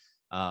art.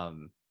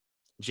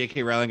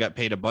 J.K. Rowling got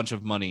paid a bunch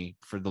of money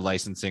for the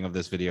licensing of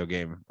this video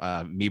game.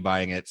 Me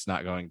buying it's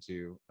not going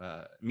to.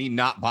 Me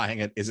not buying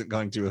it isn't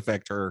going to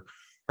affect her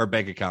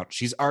bank account.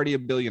 She's already a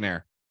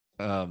billionaire.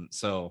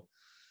 So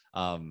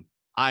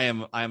I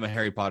am a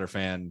Harry Potter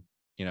fan.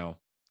 You know,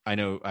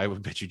 I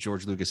would bet you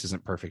George Lucas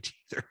isn't perfect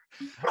either.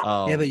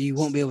 Yeah, but you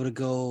won't be able to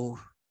go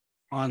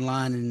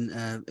online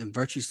and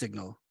virtue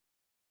signal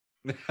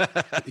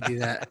if you do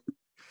that.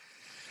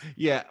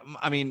 Yeah,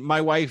 I mean,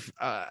 my wife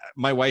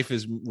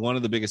is one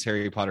of the biggest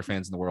Harry Potter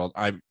fans in the world.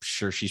 I'm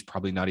sure she's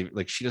probably not even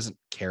like, she doesn't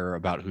care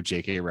about who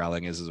J.K.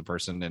 Rowling is as a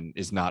person and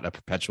is not a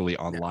perpetually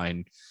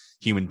online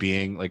human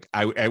being. Like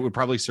I would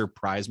probably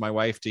surprise my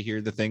wife to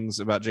hear the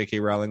things about J.K.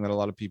 Rowling that a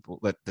lot of people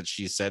that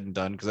she's said and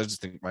done, because I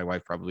just think my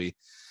wife probably,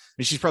 I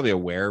mean, she's probably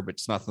aware, but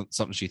it's not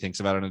something she thinks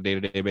about on a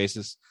day-to-day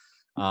basis.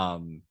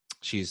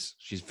 She's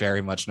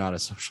very much not a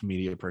social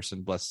media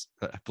person. Bless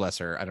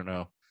her. I don't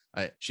know.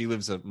 She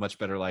lives a much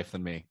better life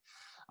than me.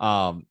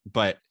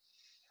 But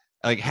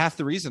like half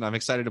the reason I'm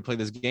excited to play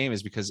this game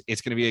is because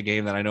it's going to be a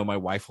game that I know my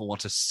wife will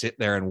want to sit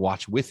there and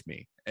watch with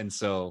me. And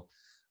so,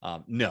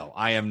 no,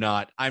 I'm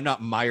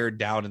not mired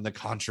down in the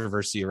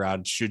controversy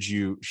around should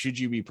you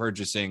be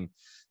purchasing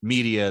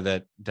media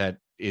that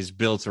is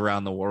built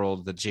around the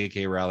world that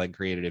J.K. Rowling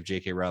created if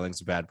J.K.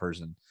 Rowling's a bad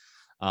person.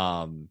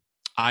 I'm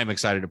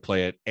excited to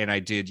play it. And I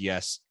did,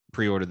 yes,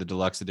 pre-order the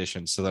deluxe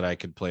edition so that I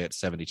could play it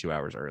 72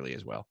 hours early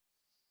as well.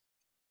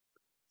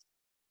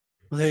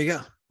 Well, there you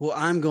go. Well,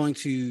 I'm going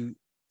to,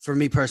 for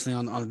me personally,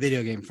 on the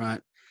video game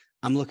front,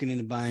 I'm looking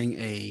into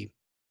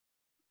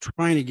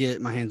trying to get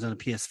my hands on a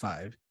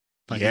PS5. If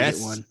I can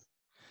get one.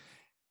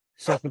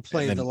 So I can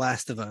play The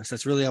Last of Us.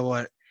 That's really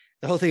the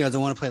whole thing is I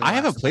want to play I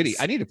haven't played it.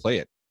 I need to play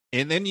it.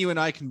 And then you and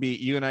I can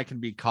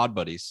be COD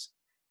buddies.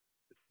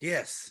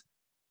 Yes.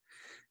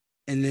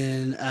 And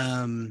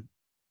then,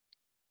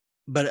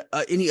 but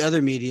any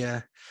other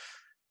media,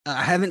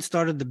 I haven't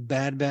started the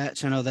Bad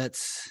Batch. I know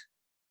that's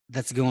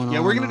going on. Yeah,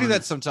 we're gonna do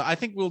that sometime. I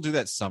think we'll do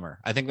that summer.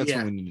 I think that's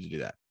when we need to do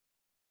that.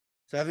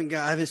 So I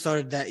haven't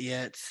started that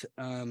yet.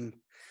 I'm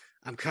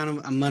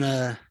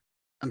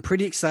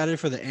pretty excited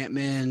for the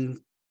Ant-Man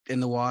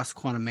and the Wasp: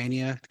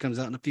 Quantumania that comes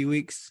out in a few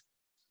weeks.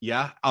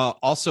 Yeah.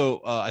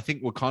 Also, I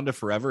think Wakanda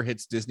Forever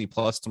hits Disney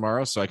Plus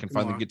tomorrow, so I can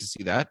finally get to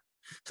see that.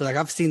 So like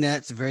I've seen that;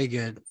 it's very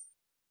good.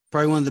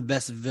 Probably one of the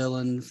best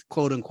villains,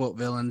 quote unquote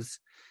villains,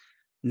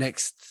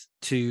 next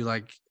to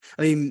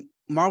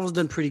Marvel's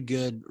done pretty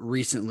good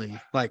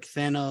recently, like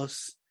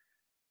Thanos,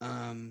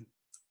 and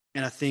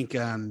I think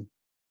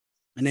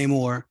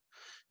Namor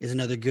is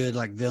another good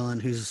villain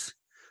who's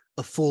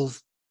a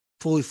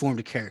fully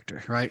formed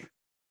character, right?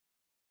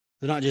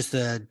 They're not just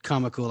a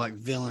comical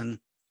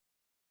villain.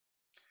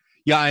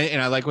 Yeah,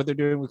 and I like what they're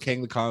doing with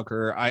Kang the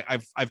Conqueror.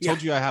 I've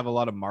told you I have a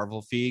lot of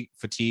Marvel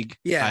fatigue.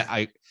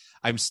 Yeah,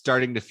 I'm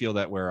starting to feel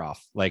that wear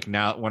off. Like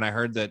now, when I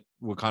heard that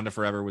Wakanda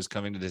Forever was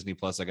coming to Disney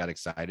Plus, I got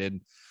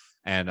excited.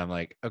 And I'm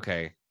like,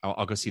 okay,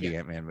 I'll go see the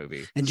Ant-Man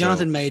movie. And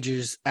Jonathan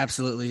Majors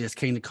absolutely is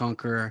King the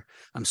Conqueror.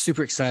 I'm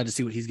super excited to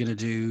see what he's going to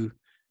do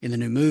in the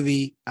new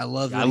movie. I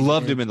loved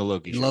him in the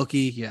Loki show.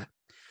 Loki, yeah.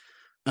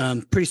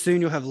 Pretty soon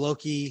you'll have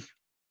Loki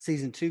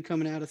season 2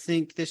 coming out, I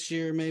think, this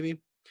year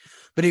maybe.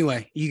 But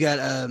anyway, you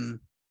got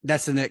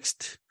that's the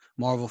next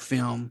Marvel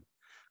film.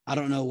 I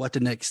don't know what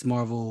the next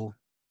Marvel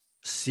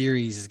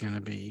series is going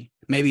to be.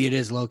 Maybe it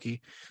is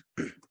Loki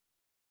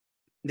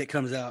that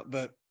comes out,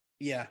 but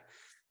yeah.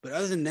 But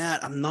other than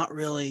that, I'm not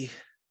really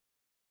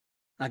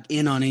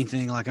in on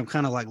anything. I'm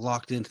kind of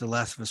locked into The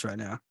Last of Us right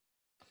now.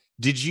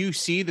 Did you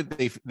see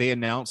that they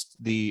announced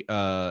the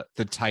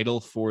title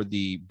for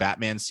the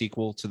Batman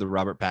sequel to the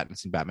Robert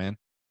Pattinson Batman?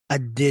 I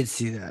did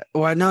see that.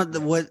 Well, I know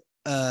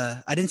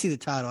I didn't see the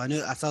title.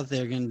 I saw that they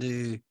were going to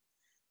do.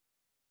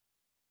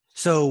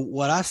 So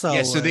what I saw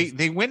was, so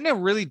they went in a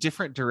really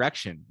different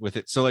direction with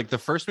it. So the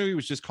first movie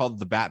was just called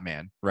The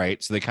Batman,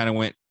 right? So they kind of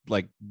went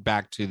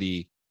back to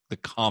the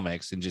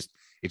comics and just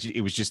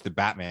it was just the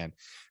Batman,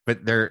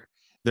 but they're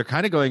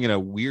kind of going in a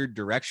weird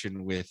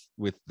direction with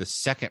the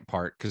second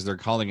part because they're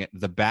calling it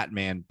The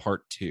Batman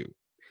Part 2.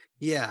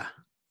 Yeah.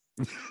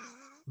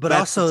 But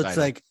also it's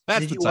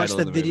did you watch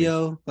the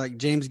video movie.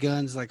 James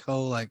Gunn's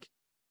whole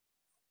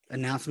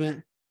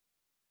announcement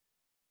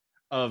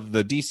of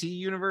the DC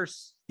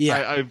universe?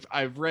 Yeah.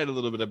 I've read a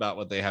little bit about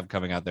what they have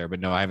coming out there,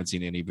 but no, I haven't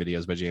seen any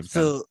videos by James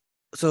Gunn.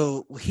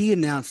 So he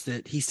announced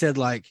it. He said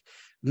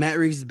Matt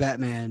Reeves'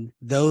 Batman,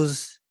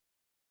 those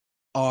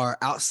are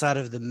outside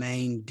of the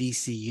main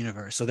DC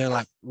universe. So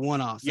they're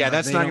one-offs. Yeah,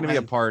 that's not going to be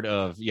a part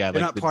of, they're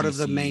not part of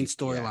the main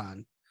storyline.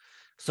 Yeah.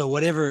 So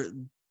whatever,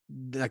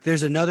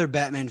 there's another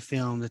Batman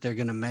film that they're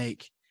going to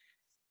make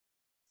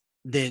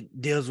that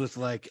deals with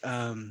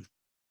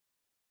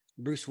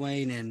Bruce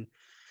Wayne, and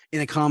in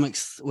the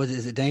comics,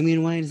 is it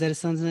Damian Wayne? Is that his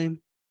son's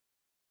name?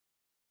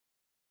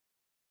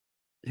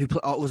 Who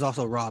was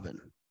also Robin.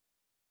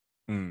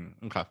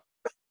 Okay.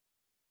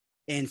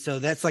 And so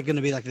that's going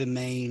to be the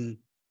main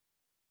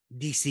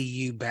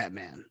DCU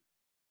Batman.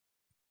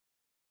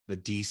 The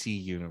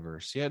DC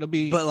universe. Yeah, it'll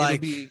be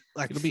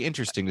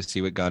interesting to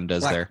see what Gunn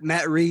does there.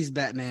 Matt Reeves'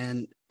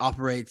 Batman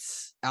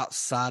operates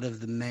outside of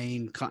the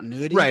main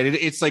continuity. Right.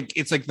 It's like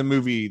the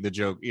movie, The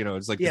Joker.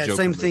 It's like the Joker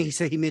same movie. thing. He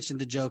said he mentioned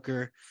the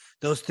Joker.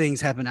 Those things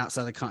happen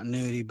outside the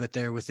continuity, but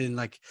they're within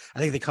I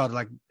think they called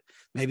it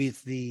maybe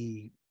it's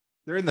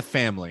they're in the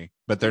family,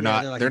 but they're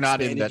not. They're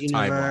not in that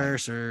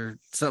universe timeline or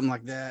something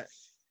like that.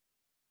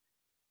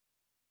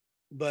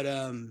 But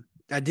I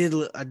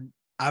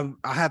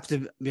have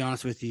to be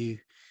honest with you.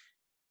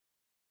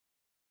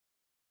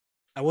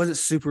 I wasn't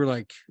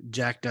super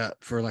jacked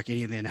up for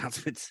any of the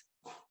announcements.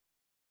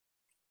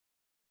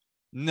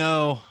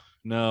 No,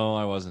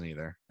 I wasn't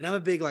either. And I'm a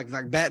big like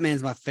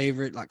Batman's my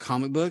favorite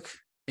comic book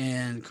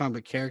and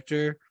comic book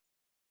character.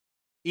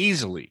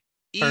 Easily.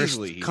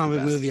 First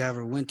comic movie I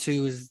ever went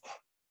to was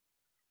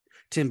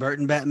Tim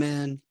Burton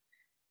Batman.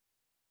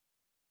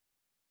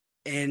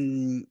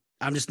 And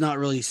I'm just not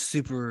really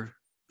super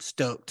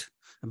stoked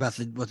about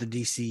what the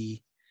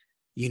DC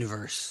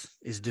universe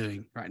is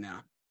doing right now.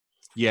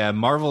 Yeah,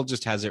 Marvel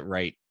just has it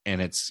right,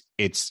 and it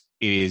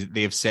is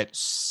they've set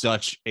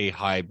such a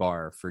high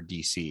bar for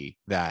DC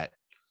that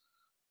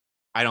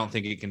I don't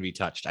think it can be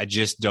touched. I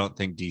just don't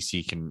think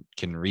DC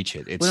can reach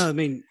it. Well, I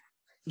mean,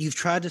 you've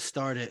tried to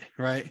start it,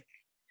 right?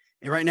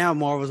 And right now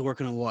Marvel's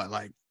working on what,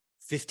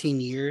 15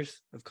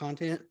 years of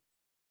content,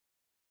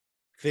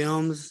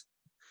 films,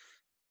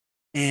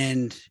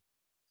 and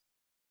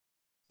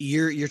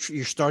you're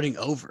starting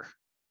over.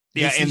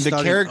 Yeah, DC's and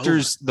the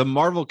characters, over. the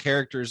Marvel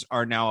characters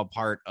are now a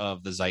part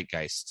of the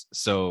zeitgeist.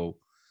 So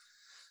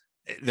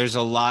there's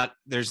a lot,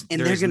 there's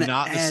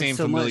not the same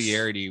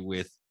familiarity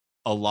with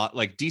a lot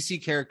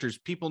DC characters.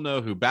 People know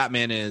who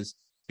Batman is,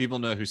 people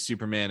know who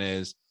Superman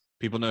is,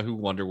 people know who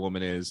Wonder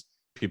Woman is,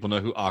 people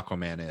know who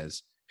Aquaman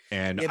is.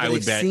 And I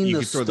would bet you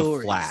could throw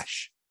the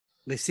Flash.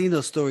 They've seen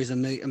those stories. I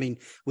mean,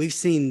 we've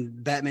seen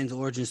Batman's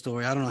origin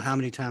story. I don't know how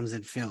many times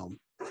in film.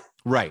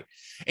 Right.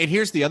 And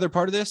here's the other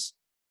part of this.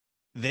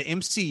 The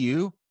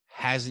MCU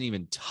hasn't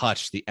even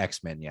touched the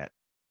X-Men yet.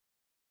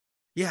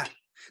 Yeah,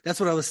 that's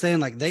what I was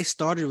saying. They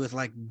started with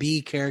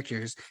B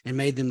characters and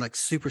made them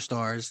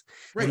superstars.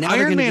 Right. And now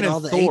Iron Man all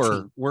and the Thor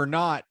A-team. were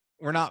not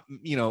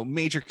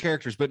major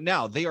characters, but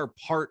now they are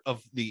part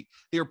of the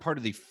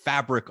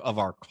fabric of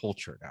our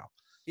culture now.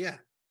 Yeah.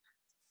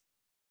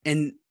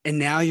 And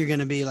now you're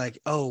going to be now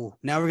we're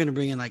going to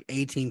bring in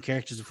A-team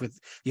characters with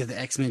you have the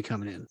X-Men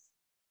coming in.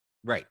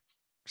 Right.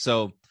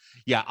 So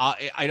yeah,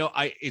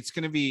 it's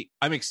going to be,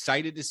 I'm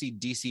excited to see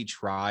DC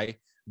try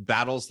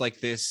battles like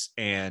this,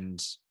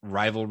 and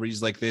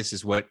rivalries like this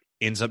is what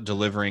ends up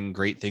delivering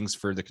great things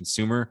for the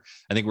consumer.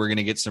 I think we're going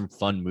to get some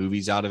fun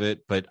movies out of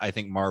it, but I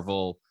think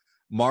Marvel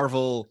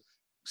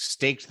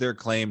staked their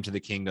claim to the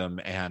kingdom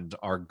and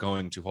are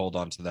going to hold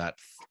on to that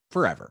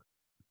forever.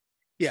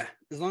 Yeah.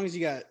 As long as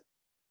you got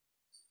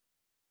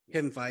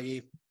Kevin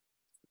Feige,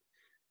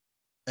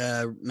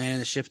 man in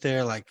the ship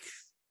there,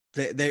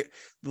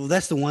 well,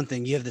 that's the one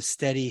thing. You have the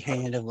steady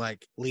hand of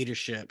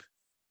leadership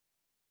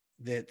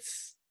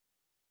that's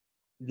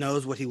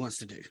knows what he wants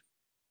to do.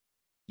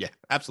 Yeah,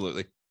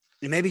 absolutely.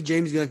 And maybe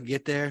James Gunn can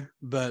get there,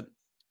 but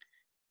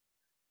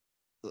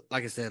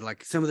like I said,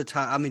 some of the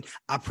time, I mean,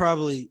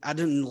 I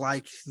didn't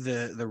like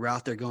the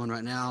route they're going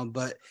right now,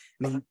 but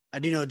I mean, I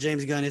do know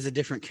James Gunn is a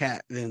different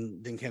cat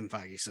than Kevin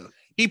Feige. So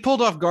he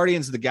pulled off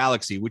Guardians of the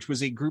Galaxy, which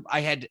was a group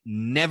I had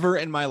never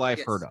in my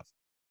life heard of.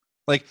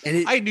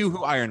 I knew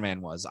who Iron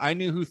Man was. I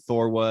knew who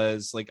Thor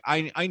was.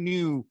 I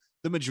knew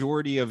the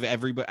majority of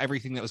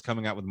everything that was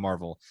coming out with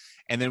Marvel.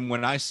 And then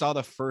when I saw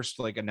the first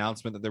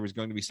announcement that there was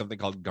going to be something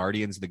called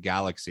Guardians of the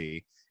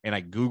Galaxy, and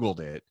I Googled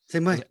it,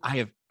 same way.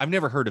 I've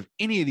never heard of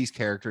any of these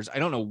characters. I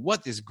don't know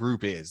what this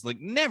group is.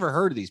 Never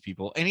heard of these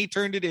people. And he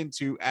turned it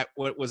into at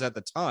what was at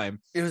the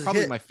time it was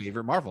probably my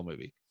favorite Marvel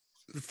movie.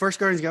 The first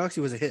Guardians of the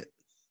Galaxy was a hit.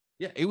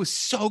 Yeah, it was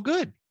so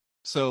good.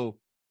 So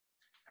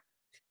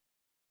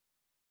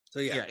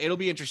yeah, it'll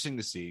be interesting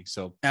to see.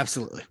 So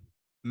absolutely,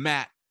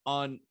 Matt,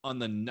 on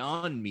the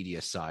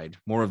non-media side,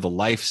 more of the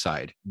life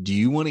side, do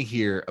you want to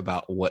hear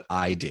about what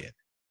I did?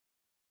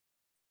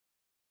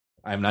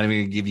 I'm not even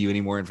going to give you any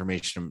more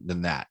information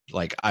than that.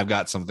 I've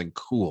got something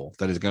cool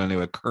that is going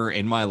to occur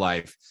in my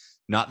life,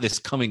 not this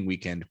coming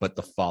weekend, but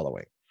the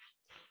following.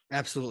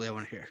 Absolutely, I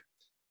want to hear.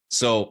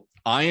 So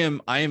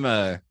I'm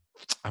a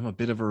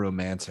bit of a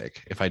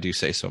romantic, if I do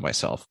say so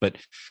myself, but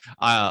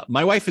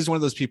my wife is one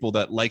of those people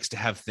that likes to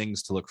have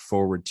things to look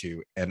forward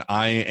to. And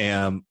I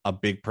am a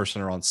big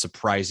person around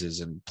surprises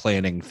and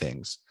planning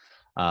things.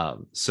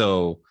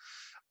 So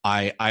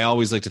I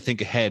always like to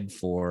think ahead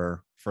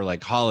for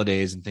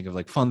holidays and think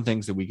of fun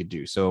things that we could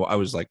do. So I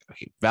was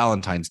okay,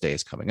 Valentine's Day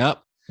is coming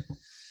up.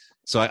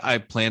 So I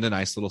planned a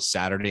nice little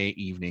Saturday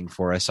evening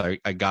for us. I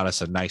got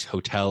us a nice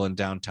hotel in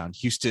downtown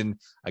Houston.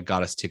 I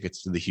got us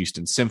tickets to the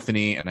Houston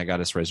Symphony, and I got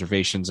us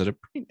reservations at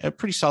a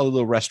pretty solid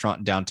little restaurant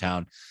in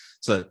downtown,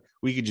 so that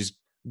we could just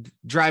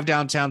drive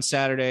downtown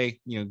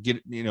Saturday,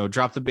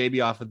 drop the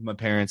baby off with my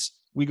parents.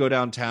 We go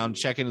downtown,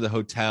 check into the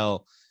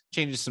hotel,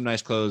 change some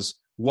nice clothes,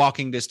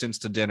 walking distance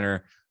to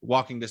dinner,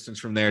 walking distance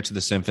from there to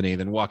the Symphony,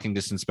 then walking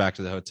distance back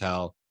to the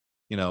hotel.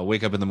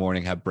 Wake up in the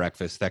morning, have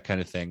breakfast, that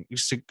kind of thing.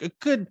 Just a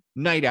good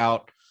night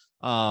out.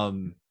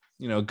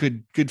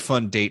 Good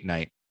fun date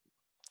night.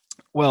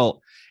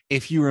 Well,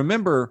 if you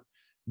remember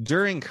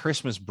during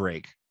Christmas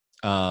break,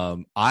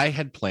 I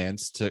had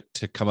plans to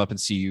come up and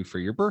see you for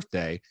your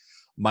birthday.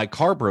 My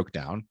car broke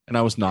down and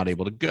I was not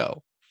able to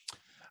go.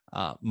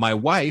 My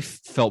wife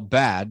felt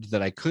bad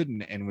that I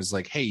couldn't and was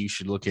like, hey, you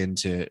should look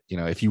into,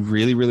 if you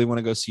really, really want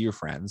to go see your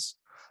friends,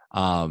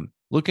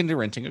 look into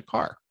renting a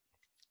car.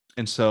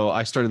 And so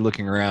I started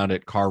looking around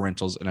at car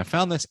rentals and I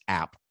found this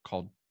app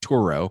called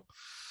Turo.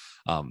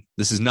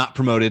 This is not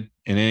promoted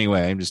in any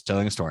way. I'm just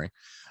telling a story.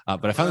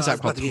 But I found this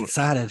app called Turo.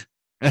 Excited.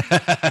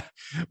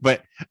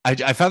 But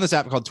I found this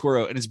app called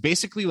Turo, and it's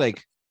basically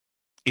like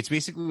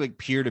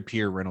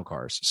peer-to-peer rental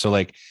cars. So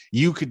like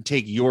you could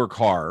take your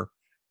car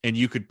and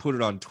you could put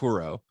it on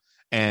Turo,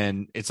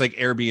 and it's like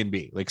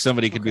Airbnb. Like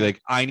somebody could be like,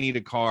 I need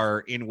a car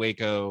in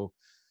Waco,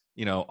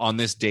 on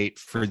this date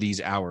for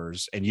these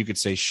hours. And you could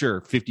say,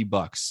 sure,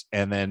 $50.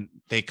 And then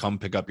they come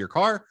pick up your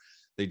car,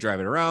 they drive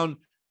it around,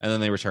 and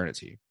then they return it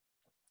to you.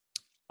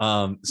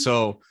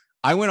 So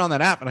I went on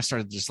that app and I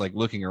started just like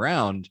looking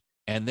around,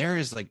 and there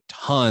is like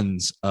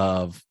tons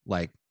of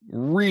like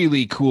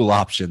really cool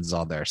options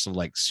on there. So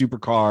like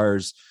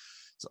supercars,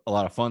 a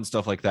lot of fun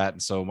stuff like that.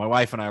 And so my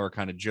wife and I were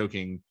kind of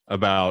joking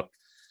about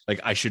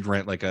like I should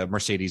rent like a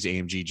Mercedes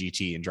AMG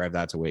GT and drive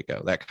that to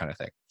Waco, that kind of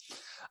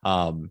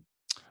thing.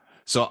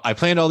 So I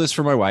planned all this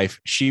for my wife.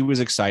 She was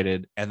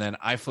excited. And then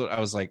I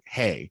was like,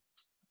 hey,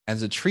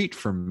 as a treat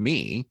for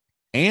me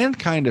and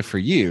kind of for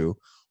you,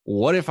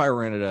 what if I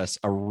rented us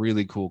a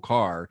really cool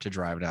car to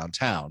drive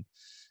downtown?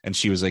 And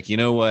she was like, you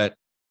know what?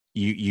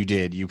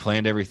 You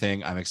planned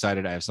everything. I'm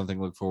excited. I have something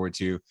to look forward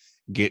to.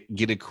 Get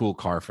a cool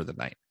car for the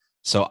night.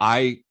 So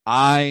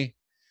I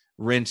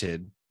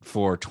rented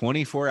for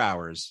 24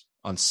 hours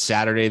on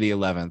Saturday the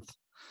 11th,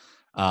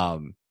 a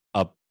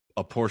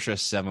Porsche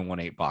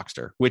 718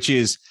 Boxster, which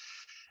is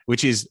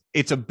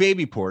it's a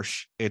baby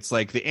Porsche. It's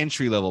like the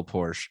entry level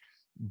Porsche,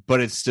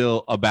 but it's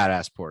still a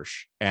badass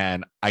Porsche.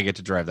 And I get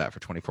to drive that for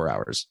 24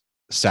 hours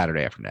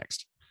Saturday after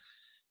next.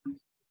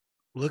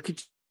 Look at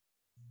you.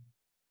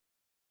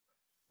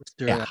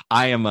 Yeah,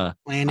 I am and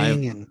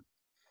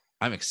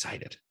I'm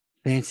excited.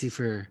 Fancy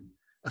for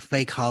a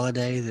fake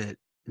holiday that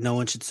no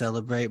one should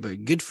celebrate,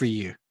 but good for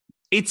you.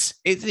 It's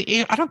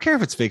I don't care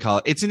if it's fake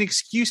holiday. It's an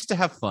excuse to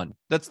have fun.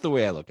 That's the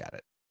way I look at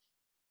it.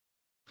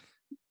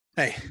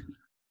 Hey,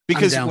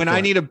 because when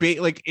I need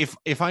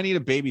if I need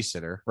a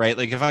babysitter, right?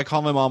 Like if I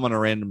call my mom on a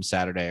random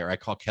Saturday, or I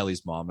call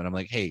Kelly's mom and I'm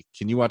like, hey,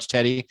 can you watch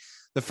Teddy?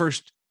 The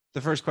first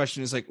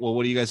question is like, well,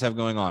 what do you guys have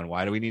going on?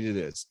 Why do we need to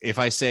do this? If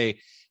I say,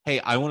 hey,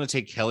 I want to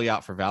take Kelly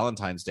out for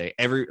Valentine's Day,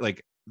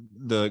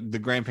 the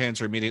grandparents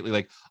are immediately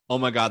like, oh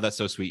my God, that's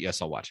so sweet.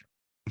 Yes, I'll watch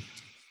it.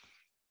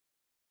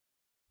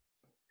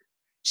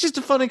 It's just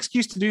a fun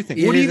excuse to do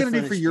things. What are you going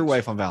to do for your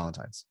wife on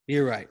Valentine's?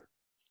 You're right.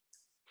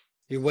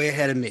 You're way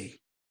ahead of me.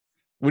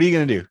 What are you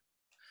going to do?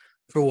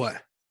 For what?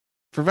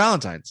 For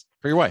Valentine's,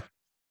 for your wife.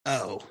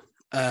 Oh,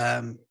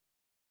 I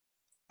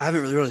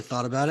haven't really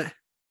thought about it.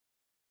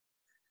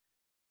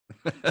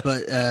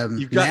 But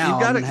you've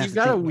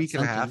got a week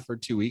and a half or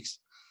 2 weeks.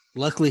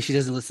 Luckily, she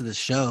doesn't listen to the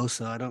show,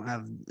 so I don't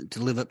have to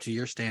live up to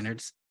your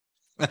standards.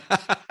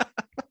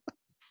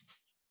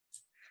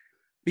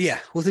 Yeah,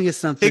 we'll think of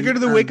something. Take her to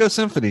the Waco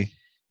Symphony.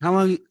 How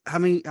long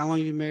have you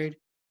been married?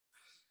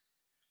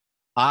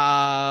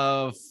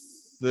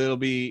 It'll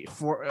be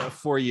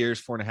 4 years,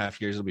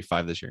 4.5 years. It'll be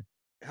 5 this year.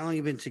 How long have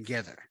you been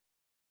together?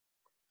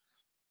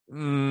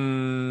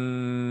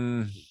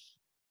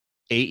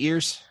 8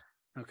 years.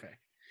 Okay.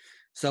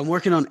 So I'm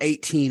working on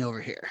 18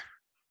 over here.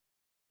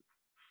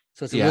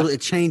 So it's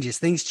it changes.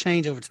 Things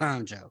change over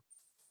time, Joe.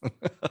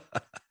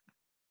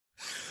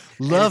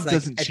 Love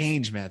doesn't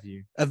change,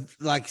 Matthew.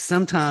 Like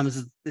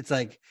sometimes it's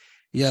like,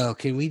 yo,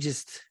 can we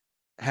just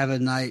have a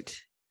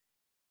night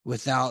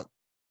without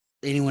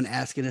anyone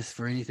asking us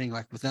for anything?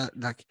 Like without,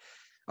 like,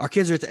 our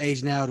kids are at the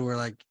age now to where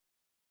like,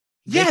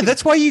 yeah,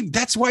 that's why you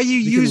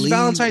use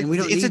Valentine's.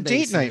 It's a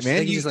date night,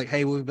 man. You just like,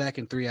 hey, we'll be back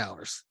in 3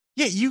 hours.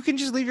 Yeah, you can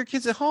just leave your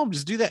kids at home.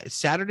 Just do that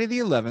Saturday the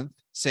 11th.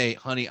 Say,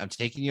 honey, I'm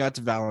taking you out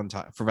to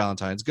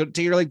Valentine's. Go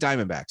take your like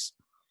Diamondbacks.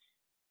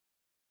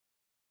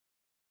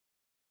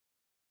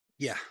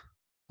 Yeah.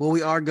 Well,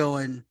 we are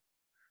going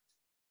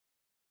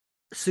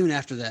soon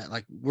after that.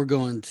 Like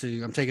I'm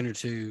taking her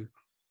to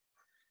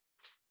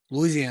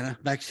Louisiana,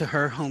 back to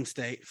her home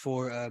state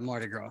for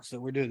Mardi Gras. So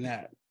we're doing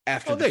that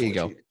after. Oh, there you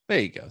go. There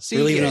you go. See,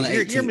 you're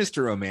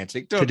Mr.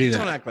 Romantic. Don't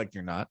act like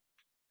you're not.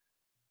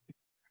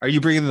 Are you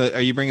bringing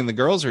the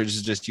girls, or is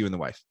it just you and the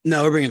wife?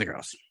 No, we're bringing the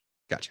girls.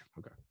 Gotcha.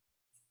 Okay.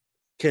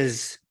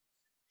 Because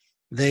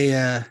they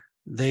are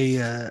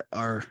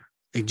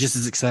just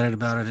as excited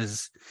about it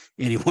as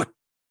anyone.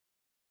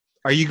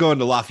 Are you going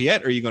to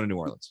Lafayette or are you going to New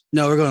Orleans?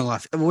 No, we're going to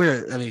Lafayette.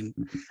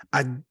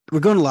 We're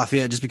going to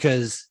Lafayette just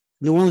because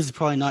New Orleans is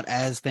probably not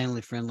as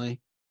family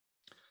friendly.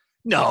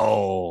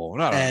 No,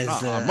 not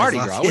on Mardi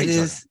Gras. It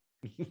is.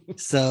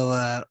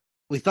 So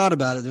we thought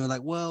about it. They were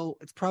like, well,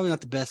 it's probably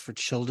not the best for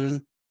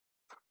children.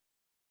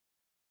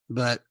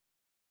 But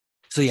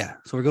so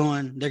we're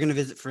going. They're going to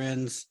visit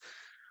friends.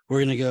 we're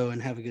going to go and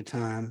have a good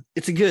time.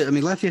 It's a good, I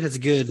mean, Lafayette has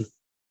good.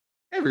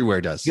 Everywhere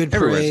does. Good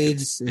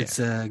parades. Good. Yeah. It's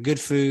good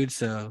food.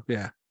 So,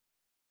 yeah.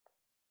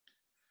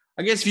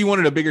 I guess if you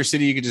wanted a bigger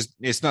city, you could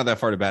it's not that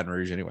far to Baton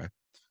Rouge anyway.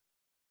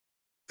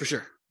 For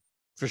sure.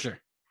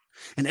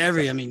 And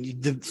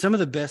some of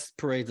the best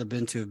parades I've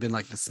been to have been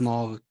like the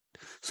small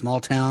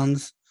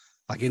towns,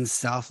 like in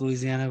South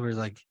Louisiana, where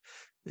like,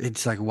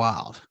 it's like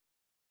wild.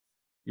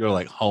 You're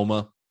like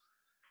Houma.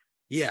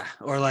 Yeah.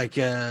 Or like,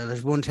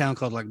 there's one town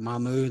called like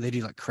Mamu. They do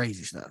like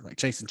crazy stuff, like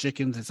chasing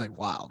chickens. It's like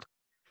wild.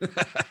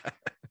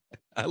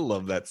 I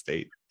love that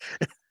state.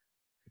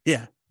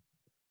 Yeah.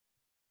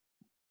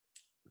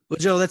 Well,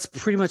 Joe, that's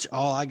pretty much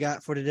all I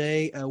got for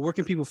today. Where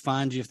can people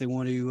find you if they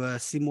want to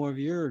see more of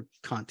your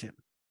content?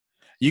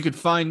 You can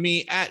find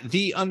me at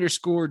 _Joe_Goodman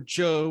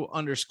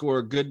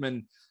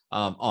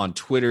on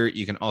Twitter.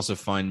 You can also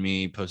find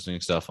me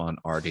posting stuff on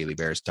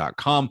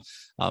ourdailybears.com.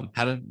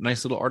 Had a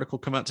nice little article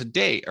come out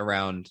today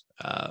around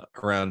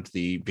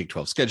the Big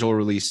 12 schedule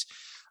release.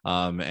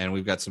 And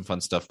we've got some fun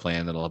stuff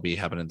planned that'll be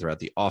happening throughout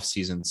the off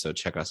season. So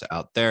check us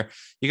out there.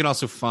 You can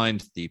also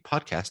find the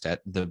podcast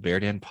at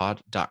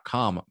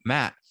thebeardenpod.com.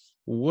 Matt,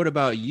 what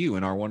about you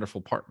and our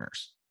wonderful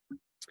partners?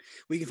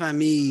 Well, you can find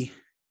me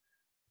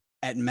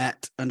at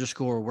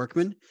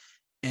Matt_Workman,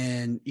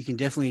 and you can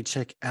definitely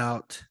check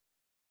out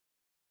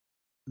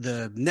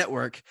the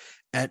network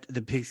at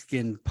the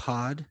Pigskin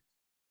Pod,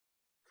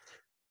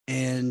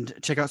 and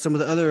check out some of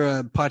the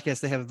other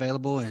podcasts they have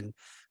available. And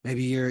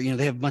maybe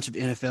they have a bunch of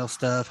NFL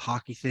stuff,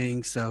 hockey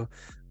things. So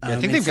I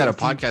think they've got a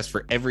podcast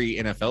for every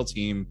NFL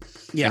team.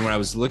 Yeah. And when I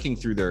was looking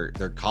through their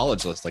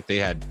college list, like they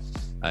had,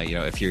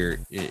 if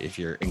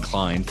you're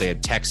inclined, they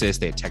had Texas,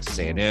 they had Texas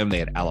A&M, they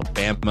had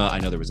Alabama. I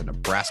know there was a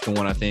Nebraska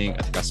one. I think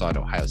I saw an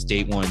Ohio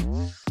State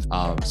one.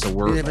 So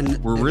we're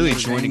really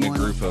joining a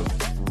group of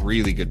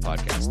really good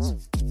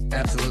podcasts.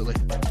 Absolutely.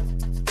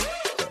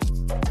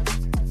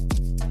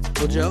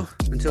 Well, Joe,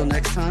 until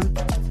next time,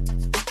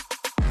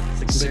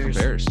 Sick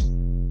Bears.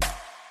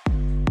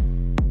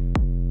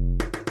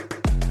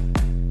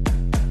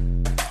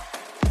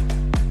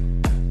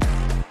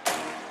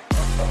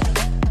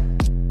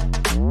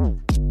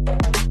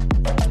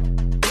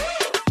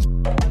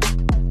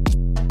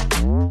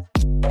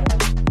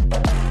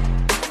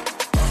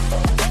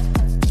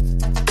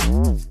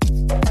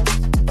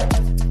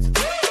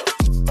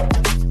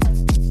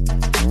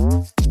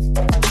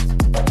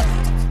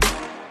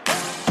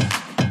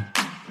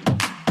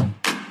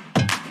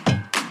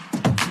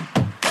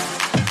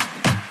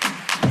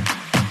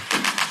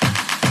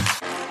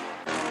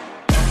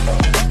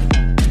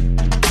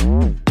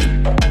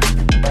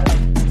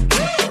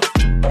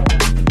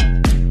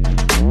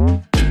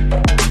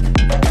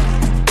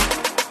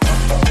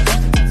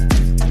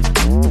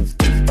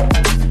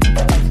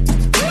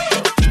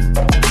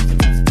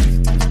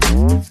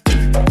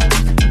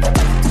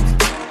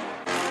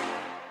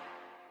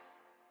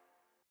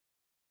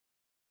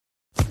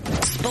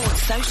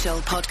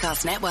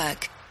 Podcast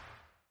Network.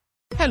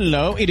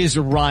 Hello, it is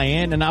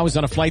Ryan, and I was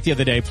on a flight the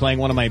other day playing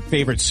one of my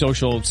favorite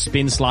social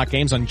spin slot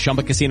games on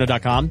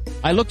ChumbaCasino.com.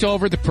 I looked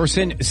over at the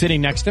person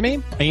sitting next to me,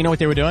 and you know what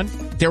they were doing?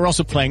 They were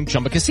also playing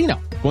Chumba Casino.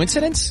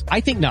 Coincidence?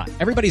 I think not.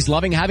 Everybody's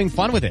loving having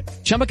fun with it.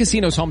 Chumba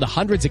Casino is home to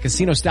hundreds of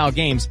casino-style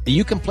games that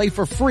you can play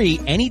for free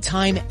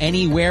anytime,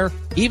 anywhere,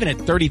 even at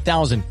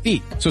 30,000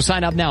 feet. So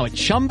sign up now at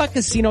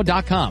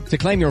ChumbaCasino.com to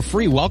claim your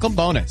free welcome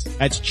bonus.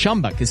 That's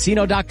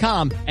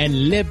ChumbaCasino.com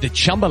and live the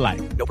Chumba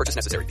life. No purchase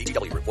necessary.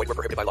 VGW. Void where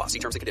prohibited by law. See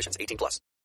terms and conditions. 18+.